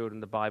that is revealed in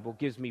the Bible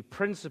gives me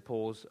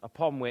principles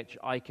upon which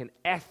I can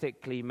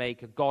ethically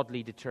make a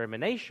godly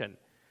determination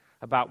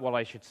about what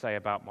I should say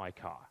about my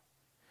car.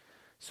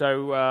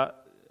 So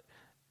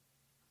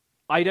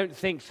I don't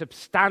think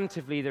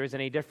substantively there is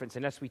any difference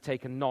unless we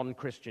take a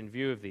non-Christian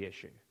view of the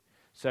issue.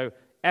 So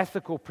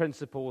ethical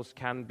principles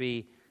can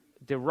be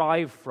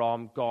derived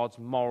from God's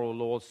moral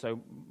laws.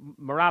 So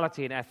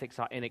morality and ethics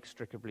are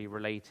inextricably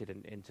related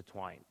and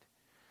intertwined.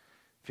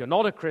 If you're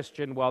not a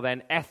Christian, well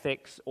then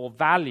ethics or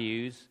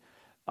values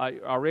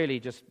are really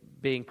just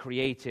being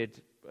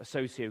created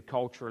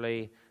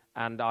socioculturally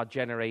and are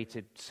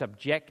generated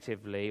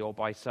subjectively or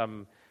by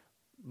some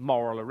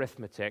moral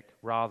arithmetic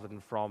rather than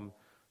from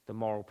the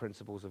moral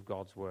principles of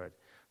God's Word.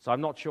 So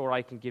I'm not sure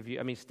I can give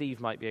you, Steve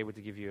might be able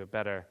to give you a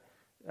better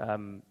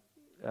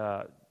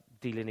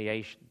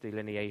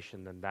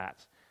delineation than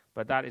that.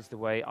 But that is the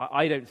way.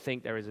 I don't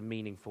think there is a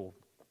meaningful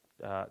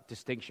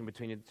distinction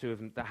between the two of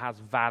them that has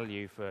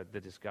value for the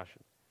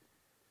discussion.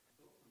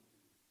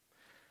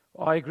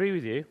 Well, I agree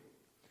with you.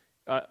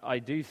 I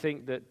do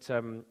think that,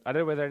 I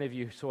don't know whether any of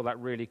you saw that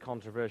really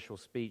controversial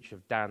speech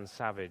of Dan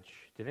Savage.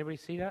 Did anybody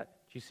see that?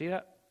 Did you see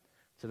that?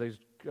 To those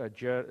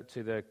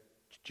to the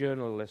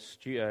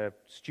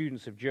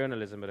students of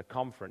journalism at a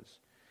conference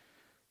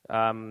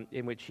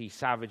in which he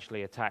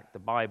savagely attacked the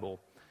Bible.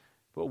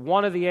 But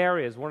one of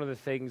the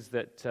things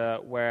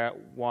that where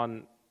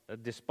one,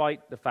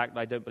 despite the fact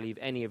that I don't believe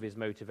any of his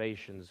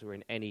motivations were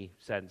in any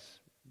sense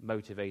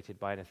motivated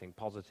by anything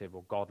positive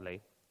or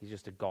godly, he's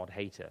just a God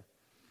hater.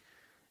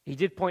 He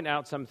did point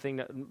out something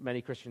that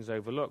many Christians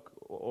overlook,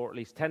 or at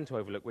least tend to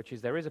overlook, which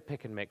is there is a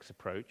pick and mix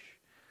approach.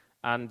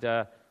 And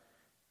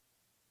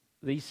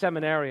these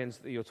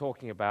seminarians that you're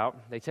talking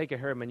about, they take a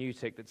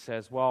hermeneutic that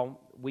says, well,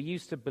 we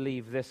used to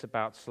believe this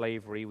about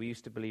slavery, we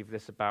used to believe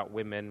this about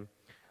women,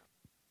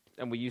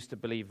 and we used to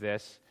believe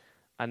this,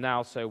 and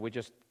now so we're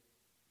just,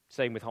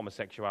 same with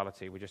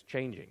homosexuality, we're just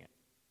changing it.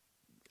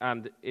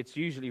 And it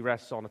usually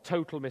rests on a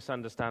total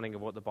misunderstanding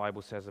of what the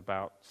Bible says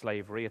about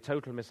slavery, a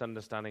total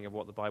misunderstanding of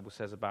what the Bible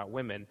says about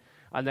women,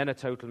 and then a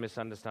total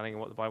misunderstanding of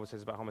what the Bible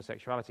says about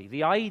homosexuality.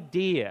 The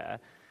idea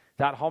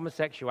that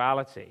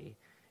homosexuality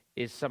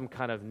is some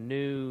kind of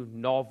new,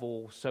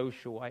 novel,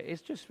 social,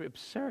 it's just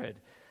absurd.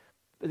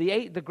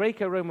 The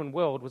Greco-Roman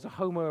world was a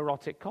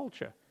homoerotic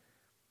culture.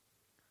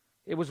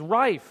 It was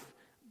rife.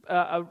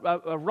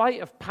 A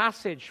rite of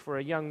passage for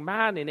a young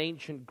man in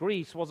ancient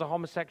Greece was a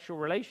homosexual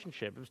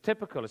relationship. It was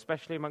typical,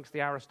 especially amongst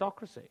the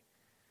aristocracy.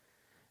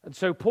 And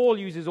so Paul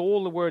uses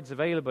all the words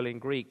available in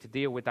Greek to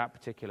deal with that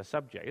particular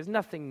subject. There's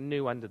nothing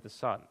new under the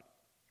sun.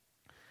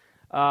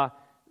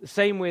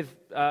 Same with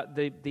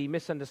the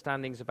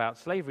misunderstandings about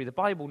slavery. The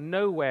Bible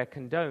nowhere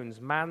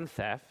condones man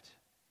theft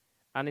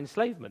and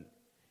enslavement.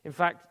 In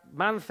fact,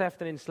 man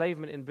theft and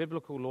enslavement in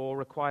biblical law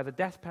require the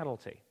death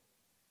penalty.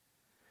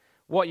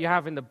 What you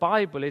have in the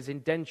Bible is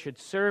indentured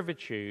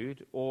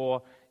servitude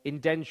or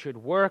indentured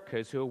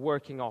workers who are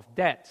working off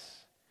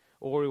debts,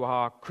 or who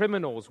are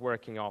criminals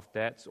working off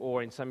debts,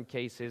 or in some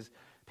cases,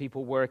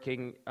 people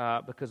working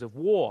because of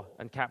war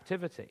and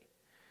captivity.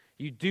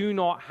 You do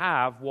not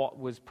have what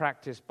was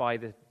practiced by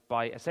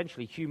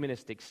essentially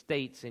humanistic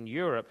states in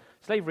Europe.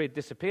 Slavery had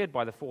disappeared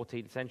by the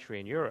 14th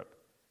century in Europe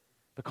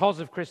because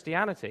of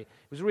Christianity. It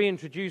was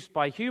reintroduced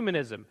by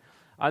humanism,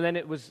 and then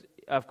it was,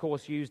 of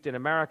course, used in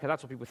America.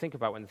 That's what people think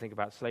about when they think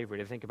about slavery.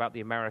 They think about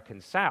the American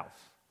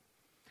South.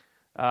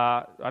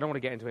 I don't want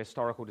to get into a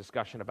historical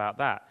discussion about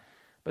that.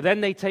 But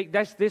then they take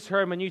this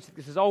hermeneutic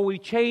that says, oh, we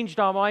changed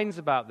our minds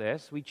about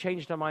this. We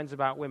changed our minds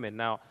about women.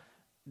 Now,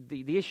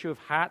 the issue of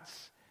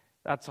hats,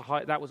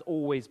 that was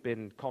always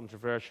been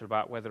controversial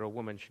about whether a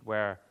woman should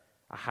wear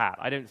a hat.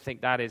 I don't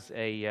think that is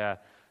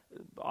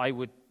I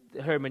would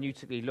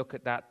hermeneutically look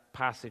at that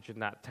passage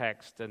and that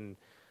text, and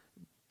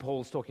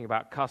Paul's talking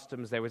about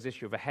customs. There was the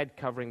issue of a head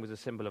covering was a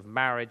symbol of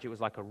marriage. It was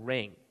like a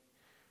ring.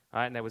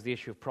 Right? And there was the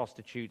issue of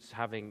prostitutes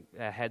having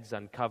their heads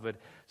uncovered.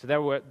 So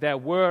there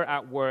were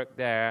at work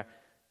there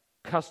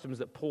customs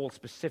that Paul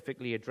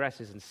specifically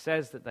addresses and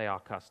says that they are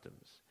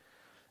customs.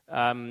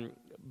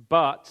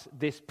 But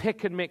this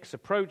pick and mix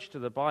approach to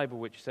the Bible,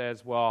 which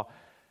says, well,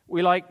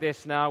 we like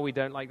this now, we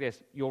don't like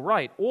this. You're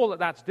right. All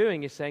that's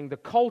doing is saying the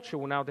culture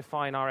will now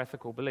define our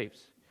ethical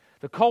beliefs.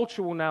 The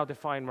culture will now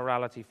define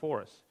morality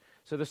for us.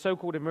 So the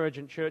so-called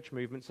emergent church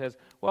movement says,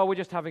 well, we're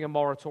just having a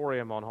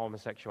moratorium on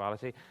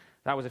homosexuality.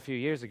 That was a few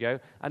years ago.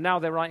 And now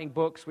they're writing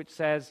books which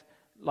says,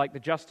 like the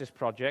Justice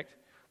Project,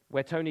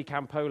 where Tony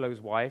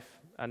Campolo's wife,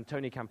 and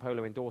Tony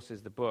Campolo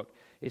endorses the book,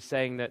 is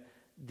saying that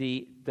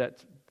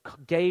that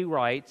gay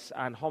rights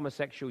and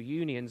homosexual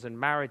unions and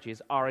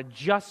marriages are a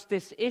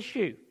justice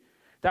issue,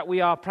 that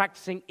we are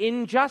practicing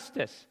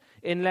injustice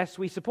unless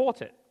we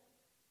support it.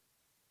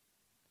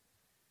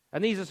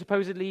 And these are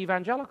supposedly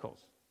evangelicals.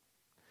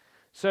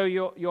 So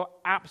you're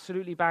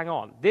absolutely bang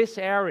on. This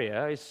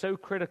area is so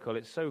critical,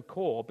 it's so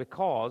core,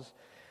 because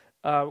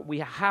we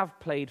have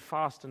played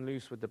fast and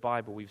loose with the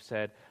Bible. We've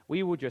said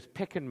we will just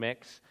pick and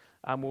mix,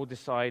 and we'll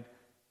decide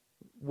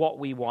what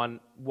we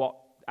want, what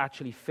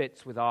actually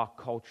fits with our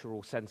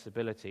cultural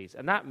sensibilities.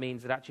 And that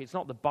means that actually it's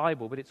not the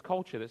Bible, but it's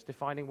culture that's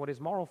defining what is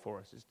moral for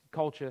us. It's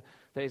culture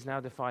that is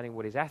now defining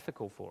what is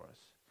ethical for us.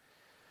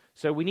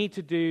 So we need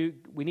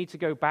to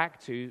go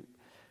back to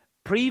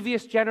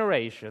previous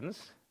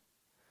generations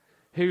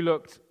who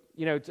looked,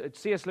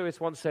 C.S. Lewis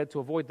once said, to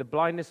avoid the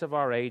blindness of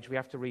our age, we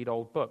have to read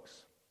old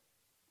books.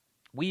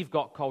 We've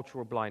got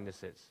cultural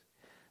blindnesses.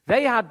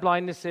 They had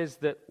blindnesses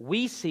that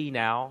we see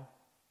now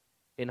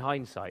in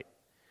hindsight.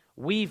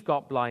 We've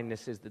got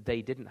blindnesses that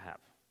they didn't have.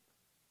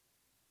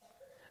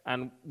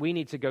 And we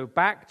need to go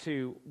back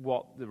to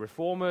what the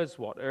Reformers,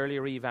 what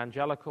earlier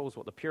evangelicals,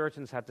 what the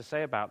Puritans had to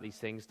say about these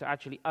things to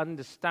actually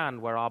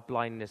understand where our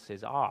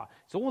blindnesses are.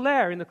 It's all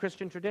there in the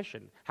Christian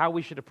tradition, how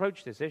we should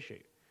approach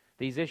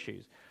these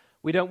issues.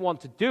 We don't want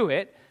to do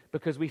it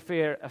because we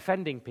fear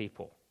offending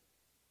people.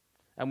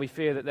 And we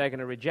fear that they're going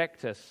to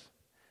reject us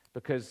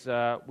because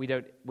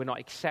we're not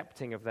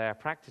accepting of their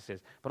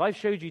practices. But I've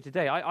showed you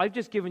today, I've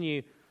just given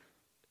you,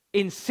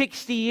 in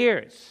 60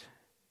 years,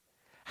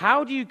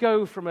 how do you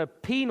go from a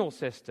penal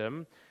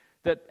system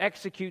that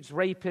executes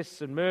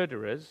rapists and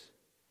murderers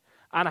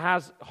and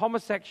has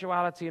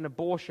homosexuality and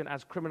abortion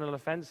as criminal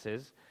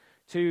offenses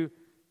to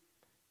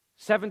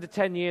 7 to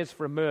 10 years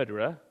for a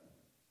murderer,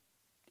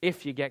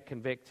 if you get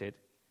convicted?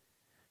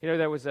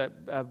 There was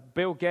a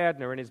Bill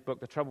Gardner in his book,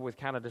 The Trouble with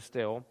Canada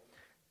Still,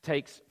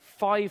 takes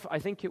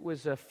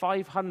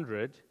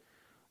 500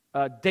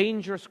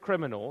 dangerous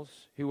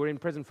criminals who were in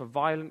prison for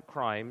violent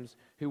crimes,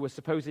 who were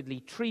supposedly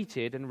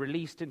treated and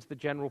released into the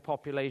general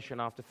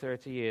population after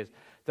 30 years.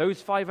 Those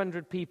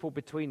 500 people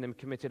between them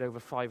committed over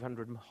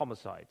 500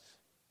 homicides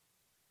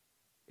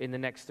in the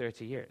next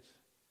 30 years.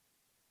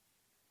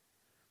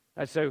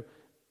 And so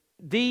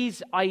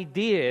these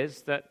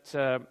ideas that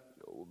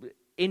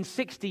in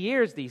 60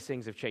 years these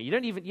things have changed.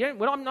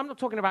 I'm not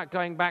talking about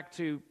going back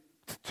to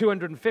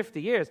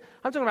 250 years.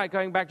 I'm talking about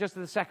going back just to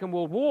the Second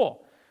World War,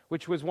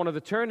 which was one of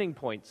the turning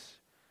points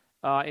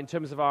in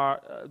terms of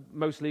our,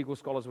 most legal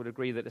scholars would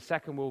agree that the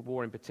Second World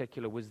War in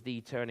particular was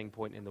the turning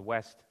point in the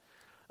West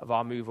of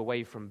our move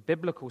away from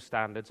biblical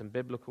standards and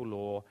biblical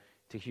law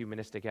to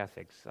humanistic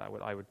ethics.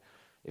 I would,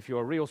 if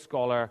you're a real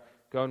scholar,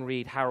 go and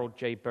read Harold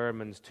J.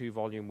 Berman's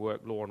 2-volume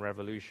work, Law and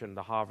Revolution,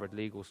 the Harvard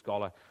legal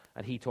scholar,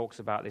 and he talks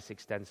about this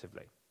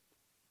extensively.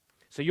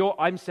 So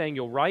I'm saying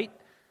you're right,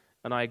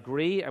 and I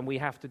agree, and we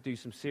have to do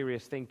some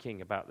serious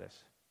thinking about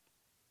this.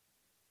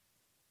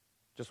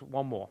 Just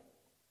one more.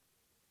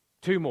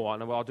 2 more,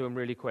 and I'll do them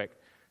really quick.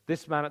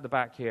 This man at the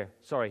back here.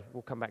 Sorry,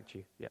 we'll come back to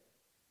you.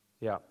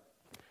 Yeah.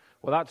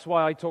 Well, that's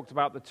why I talked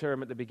about the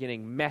term at the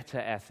beginning,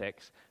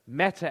 meta-ethics.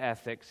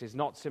 Meta-ethics is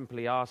not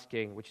simply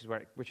asking, which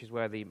is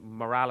where the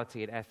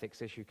morality and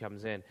ethics issue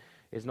comes in,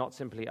 is not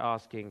simply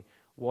asking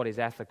what is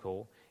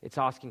ethical. It's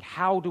asking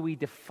how do we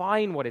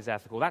define what is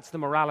ethical. That's the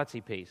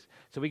morality piece.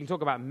 So we can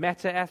talk about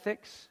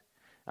meta-ethics,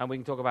 and we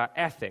can talk about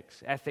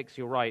ethics. Ethics,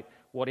 you're right,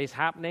 what is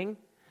happening.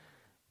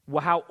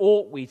 Well, how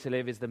ought we to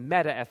live is the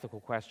meta-ethical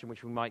question,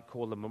 which we might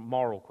call the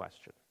moral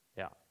question.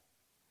 Yeah.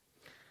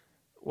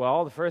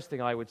 Well, the first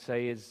thing I would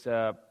say is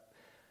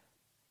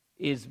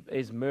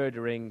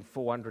murdering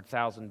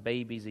 400,000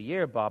 babies a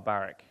year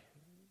barbaric?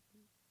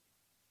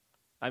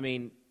 I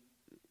mean,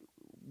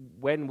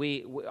 when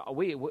we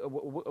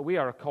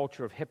are a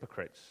culture of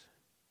hypocrites.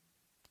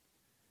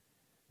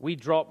 We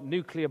drop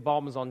nuclear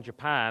bombs on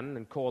Japan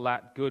and call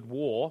that good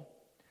war,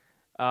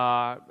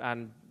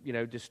 and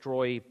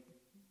destroy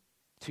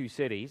 2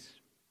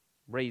 cities,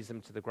 raze them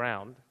to the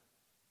ground.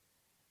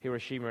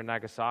 Hiroshima and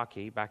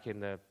Nagasaki back in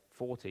the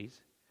 40s,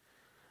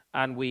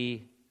 and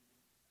we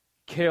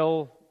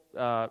kill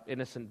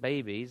innocent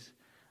babies,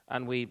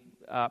 and we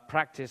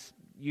practice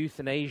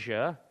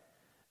euthanasia,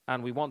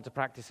 and we want to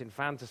practice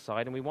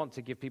infanticide, and we want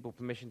to give people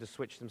permission to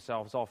switch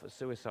themselves off at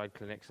suicide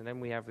clinics, and then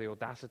we have the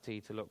audacity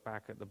to look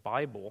back at the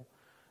Bible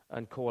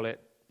and call it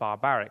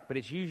barbaric. But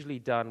it's usually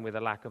done with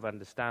a lack of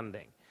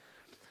understanding.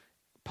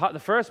 The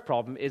first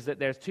problem is that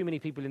there's too many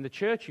people in the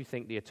church who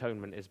think the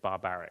atonement is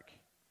barbaric.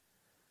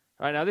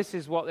 All right, now this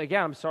is what,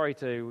 again, I'm sorry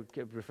to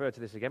refer to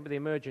this again, but the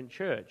emergent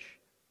church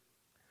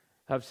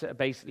have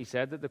basically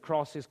said that the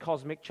cross is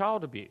cosmic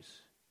child abuse.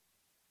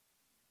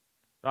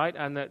 Right?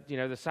 And that,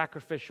 the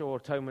sacrificial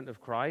atonement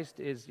of Christ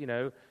is,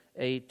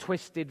 a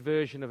twisted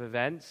version of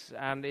events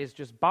and is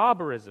just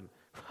barbarism.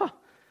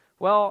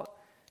 Well,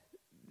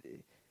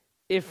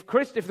 if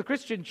the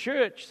Christian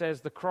church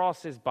says the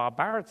cross is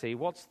barbarity,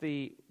 what's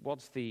the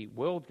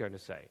world going to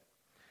say?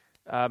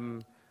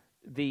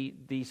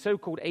 The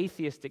so-called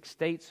atheistic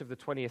states of the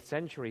 20th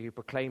century who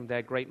proclaimed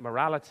their great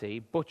morality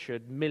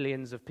butchered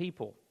millions of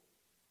people.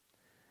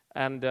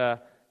 And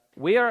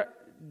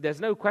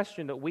there's no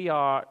question that we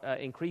are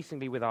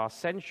increasingly, with our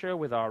censure,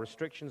 with our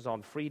restrictions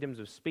on freedoms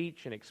of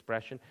speech and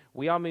expression,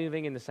 we are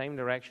moving in the same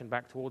direction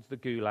back towards the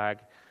gulag.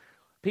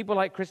 People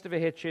like Christopher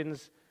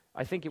Hitchens,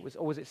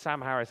 was it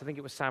Sam Harris? I think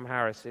it was Sam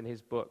Harris in his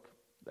book.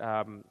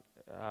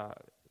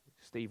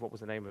 Steve, what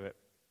was the name of it?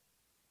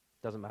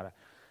 Doesn't matter.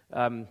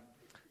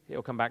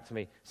 It'll come back to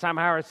me. Sam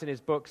Harris in his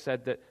book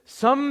said that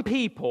some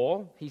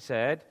people, he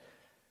said,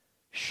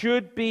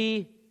 should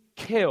be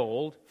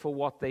killed for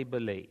what they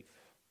believe.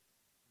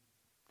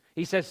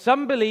 He says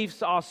some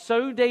beliefs are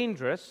so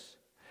dangerous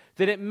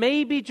that it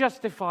may be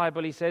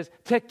justifiable, he says,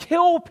 to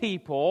kill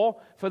people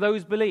for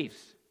those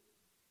beliefs.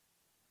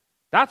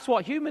 That's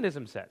what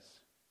humanism says.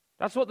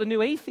 That's what the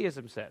new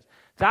atheism says.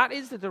 That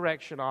is the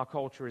direction our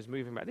culture is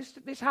moving back.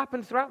 This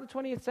happened throughout the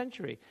 20th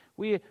century.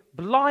 We're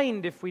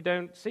blind if we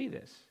don't see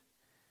this.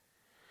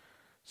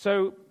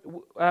 So,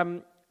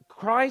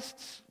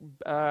 Christ's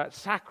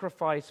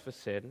sacrifice for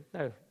sin,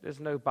 no, there's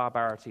no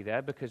barbarity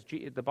there, because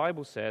the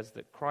Bible says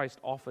that Christ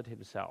offered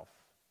himself.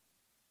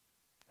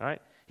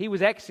 Right? He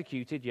was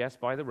executed, yes,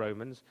 by the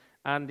Romans,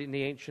 and in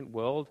the ancient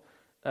world,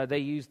 they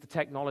used the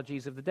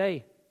technologies of the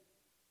day.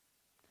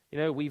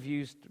 We've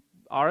used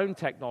our own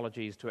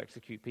technologies to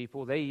execute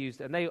people.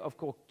 Of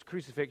course,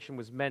 crucifixion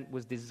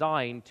was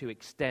designed to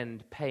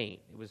extend pain.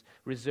 It was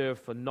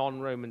reserved for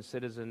non-Roman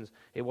citizens.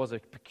 It was a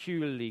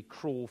peculiarly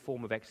cruel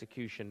form of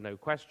execution, no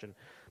question.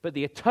 But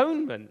the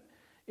atonement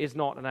is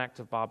not an act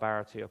of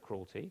barbarity or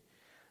cruelty.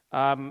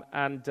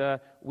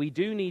 We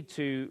do need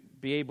to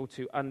be able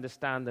to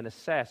understand and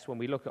assess, when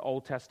we look at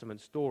Old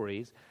Testament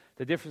stories,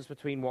 the difference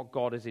between what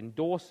God is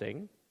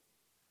endorsing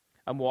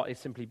and what is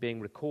simply being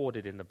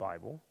recorded in the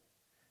Bible.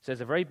 So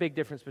there's a very big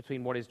difference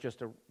between what is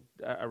just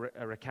a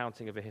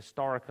recounting of a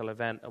historical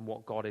event and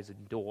what God has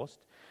endorsed.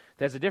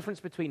 There's a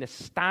difference between a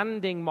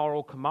standing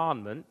moral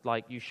commandment,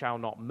 like you shall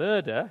not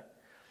murder,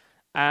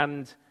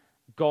 and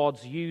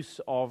God's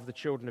use of the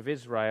children of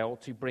Israel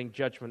to bring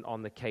judgment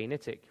on the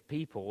Canaanitic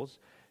peoples,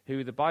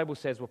 who the Bible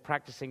says were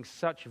practicing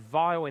such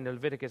vile, in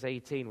Leviticus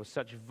 18, were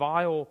such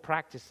vile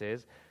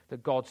practices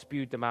that God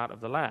spewed them out of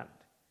the land.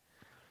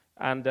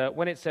 And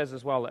when it says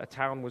as well that a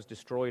town was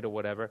destroyed or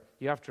whatever,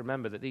 you have to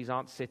remember that these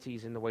aren't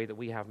cities in the way that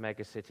we have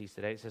mega cities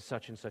today. It says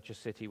such and such a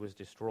city was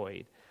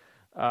destroyed.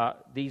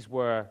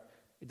 It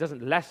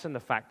doesn't lessen the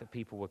fact that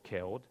people were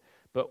killed,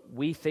 but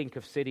we think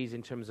of cities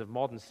in terms of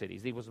modern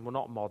cities. These were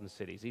not modern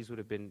cities. These would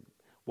have been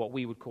what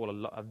we would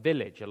call a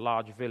village, a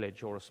large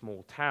village or a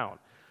small town,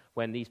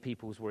 when these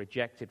peoples were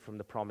ejected from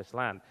the promised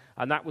land.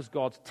 And that was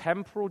God's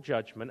temporal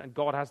judgment, and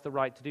God has the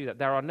right to do that.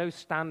 There are no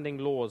standing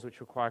laws which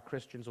require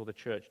Christians or the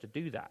church to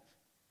do that.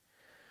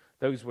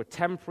 Those were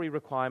temporary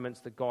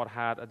requirements that God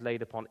had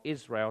laid upon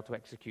Israel to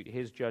execute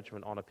his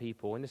judgment on a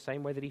people in the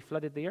same way that he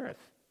flooded the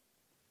earth.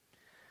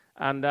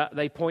 And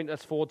they point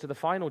us forward to the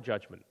final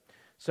judgment.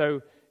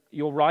 So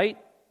you're right,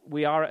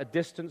 we are at a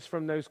distance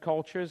from those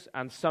cultures,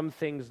 and some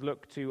things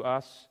look to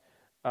us,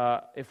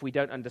 if we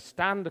don't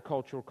understand the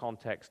cultural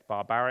context,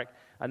 barbaric.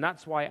 And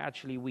that's why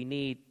actually we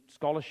need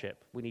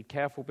scholarship. We need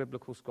careful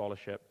biblical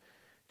scholarship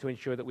to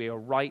ensure that we are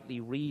rightly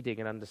reading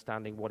and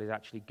understanding what is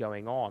actually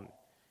going on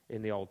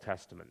in the Old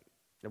Testament.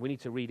 And we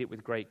need to read it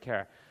with great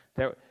care.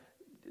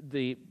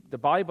 The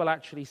Bible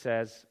actually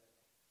says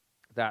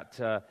that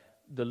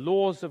the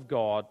laws of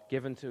God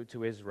given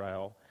to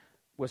Israel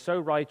were so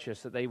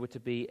righteous that they were to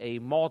be a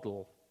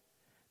model,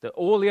 that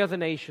all the other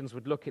nations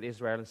would look at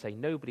Israel and say,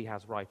 nobody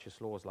has righteous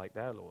laws like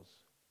their laws.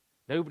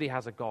 Nobody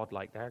has a God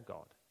like their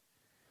God.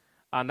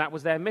 And that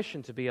was their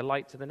mission, to be a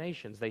light to the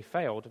nations. They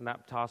failed, and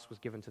that task was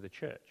given to the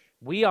church.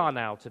 We are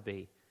now to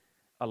be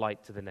a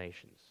light to the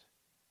nations.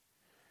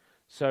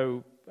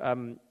 So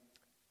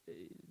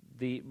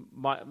the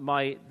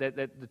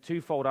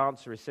twofold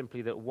answer is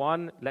simply that,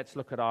 one, let's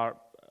look at our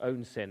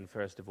own sin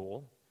first of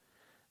all.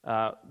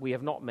 We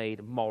have not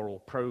made moral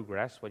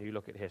progress when you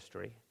look at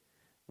history.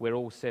 we're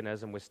all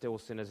sinners, and we're still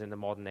sinners in the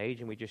modern age,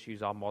 and we just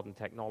use our modern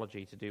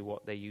technology to do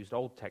what they used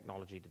old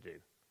technology to do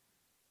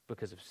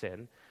because of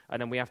sin.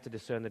 And then we have to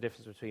discern the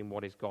difference between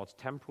what is God's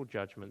temporal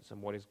judgments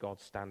and what is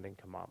God's standing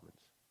commandments.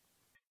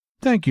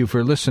 Thank you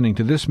for listening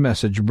to this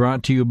message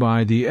brought to you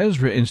by the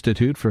Ezra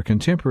Institute for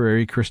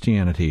Contemporary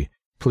Christianity.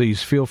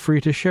 Please feel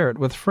free to share it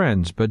with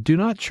friends, but do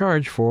not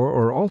charge for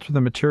or alter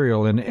the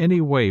material in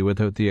any way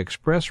without the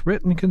express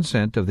written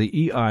consent of the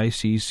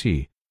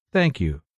EICC. Thank you.